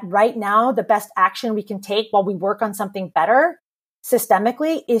that right now, the best action we can take while we work on something better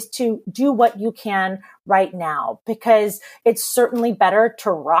systemically is to do what you can right now, because it's certainly better to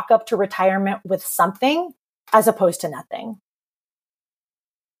rock up to retirement with something as opposed to nothing.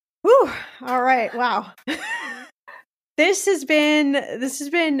 Whew. All right. Wow. This has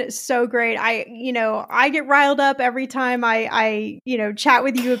been so great. I get riled up every time I chat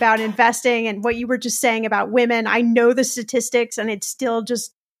with you about investing, and what you were just saying about women. I know the statistics, and it still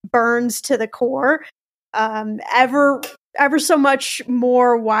just burns to the core. Ever so much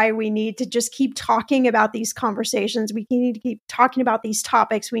more why we need to just keep talking about these conversations. We need to keep talking about these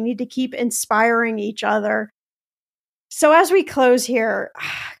topics. We need to keep inspiring each other. So as we close here,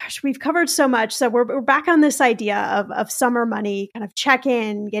 gosh, we've covered so much. So we're back on this idea of summer money, kind of check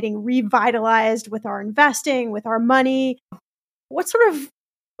in, getting revitalized with our investing, with our money. What sort of,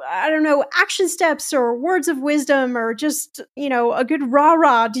 action steps or words of wisdom, or just, a good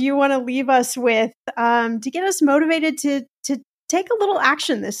rah-rah do you want to leave us with to get us motivated to take a little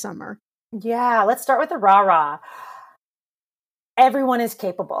action this summer? Yeah, let's start with the rah-rah. Everyone is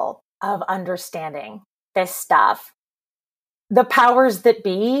capable of understanding this stuff. The powers that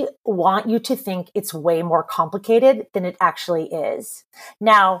be want you to think it's way more complicated than it actually is.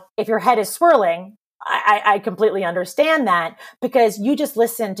 Now, if your head is swirling, I completely understand that, because you just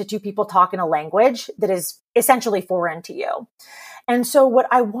listen to two people talk in a language that is essentially foreign to you. And so what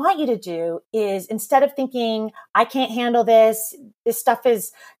I want you to do is, instead of thinking, I can't handle this stuff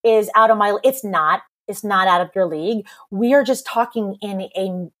is out of my, it's not out of your league. We are just talking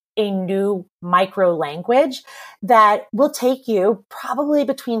in a new micro language that will take you probably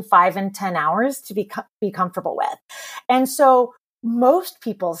between 5 and 10 hours to be comfortable with. And so most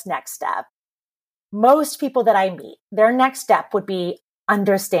people that I meet, their next step would be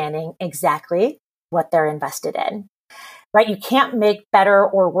understanding exactly what they're invested in, right? You can't make better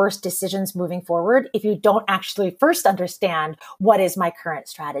or worse decisions moving forward if you don't actually first understand what is my current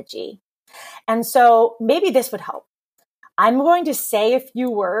strategy. And so maybe this would help. I'm going to say a few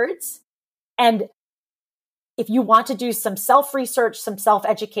words, and if you want to do some self-research, some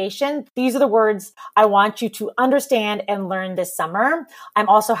self-education, these are the words I want you to understand and learn this summer. I'm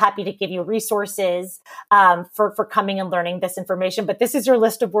also happy to give you resources for coming and learning this information, but this is your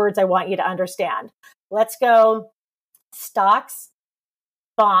list of words I want you to understand. Let's go. Stocks,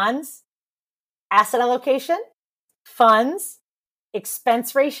 bonds, asset allocation, funds,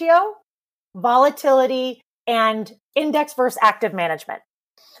 expense ratio, volatility, and index versus active management.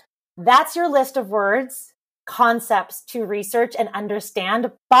 That's your list of words, concepts to research and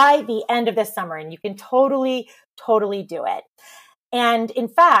understand by the end of this summer. And you can totally do it. And in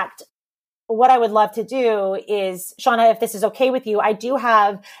fact, what I would love to do is, Shauna, if this is okay with you, I do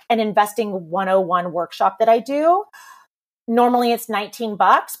have an Investing 101 workshop that I do. Normally it's $19,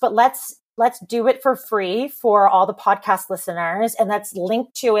 but let's do it for free for all the podcast listeners. And let's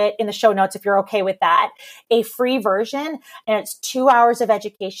link to it in the show notes if you're okay with that. A free version. And it's 2 hours of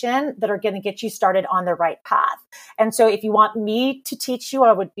education that are going to get you started on the right path. And so if you want me to teach you,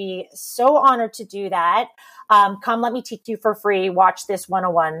 I would be so honored to do that. Come, let me teach you for free. Watch this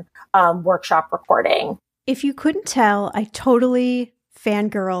 101 workshop recording. If you couldn't tell, I totally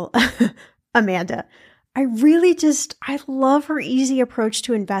fangirl Amanda. I love her easy approach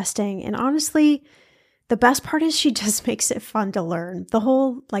to investing. And honestly, the best part is she just makes it fun to learn. The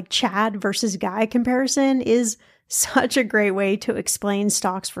whole Chad versus Guy comparison is such a great way to explain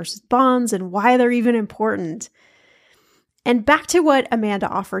stocks versus bonds and why they're even important. And back to what Amanda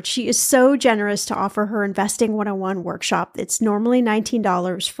offered, she is so generous to offer her Investing 101 workshop. It's normally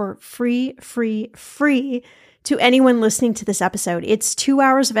 $19 for free to anyone listening to this episode. It's 2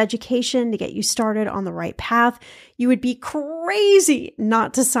 hours of education to get you started on the right path. You would be crazy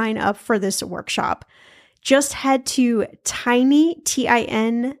not to sign up for this workshop. Just head to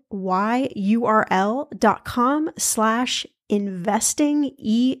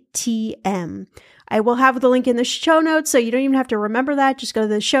tinyurl.com/investingetm. I will have the link in the show notes, so you don't even have to remember that. Just go to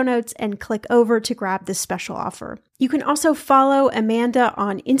the show notes and click over to grab this special offer. You can also follow Amanda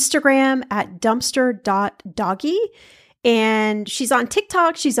on Instagram at dumpster.doggy. And she's on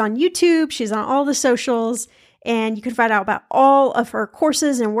TikTok, she's on YouTube, she's on all the socials. And you can find out about all of her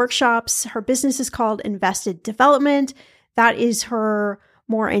courses and workshops. Her business is called Invested Development. That is her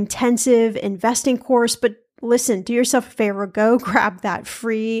more intensive investing course. But listen, do yourself a favor, go grab that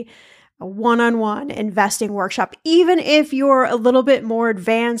free one-on-one investing workshop. Even if you're a little bit more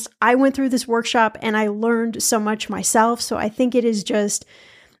advanced, I went through this workshop and I learned so much myself. So I think it is just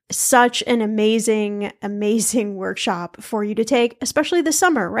such an amazing workshop for you to take, especially this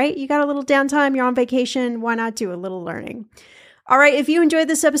summer, right? You got a little downtime, you're on vacation. Why not do a little learning? All right. If you enjoyed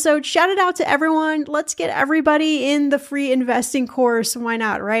this episode, shout it out to everyone. Let's get everybody in the free investing course. Why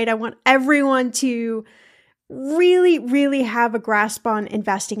not, right? I want everyone to really have a grasp on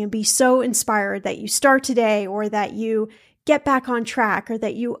investing and be so inspired that you start today, or that you get back on track, or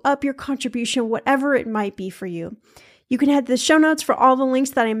that you up your contribution, whatever it might be for you. You can head to the show notes for all the links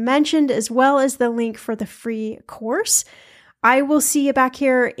that I mentioned, as well as the link for the free course. I will see you back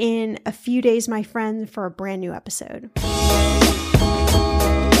here in a few days, my friend, for a brand new episode.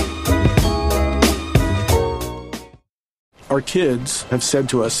 Our kids have said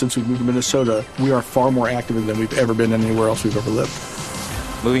to us since we moved to Minnesota, we are far more active than we've ever been anywhere else we've ever lived.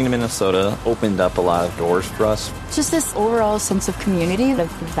 Moving to Minnesota opened up a lot of doors for us. Just this overall sense of community, the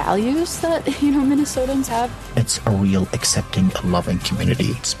values that, Minnesotans have. It's a real accepting, loving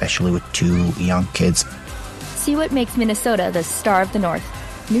community, especially with 2 young kids. See what makes Minnesota the star of the North.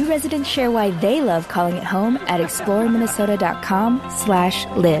 New residents share why they love calling it home at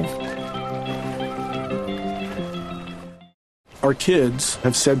exploreminnesota.com/live. Our kids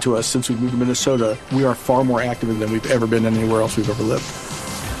have said to us since we moved to Minnesota, we are far more active than we've ever been anywhere else we've ever lived.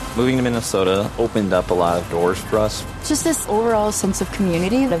 Moving to Minnesota opened up a lot of doors for us. Just this overall sense of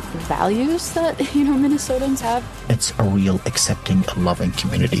community, the values that, Minnesotans have. It's a real accepting, loving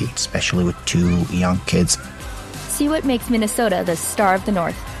community, especially with 2 young kids. See what makes Minnesota the star of the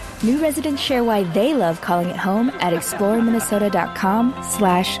North. New residents share why they love calling it home at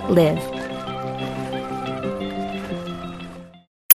exploreminnesota.com/live.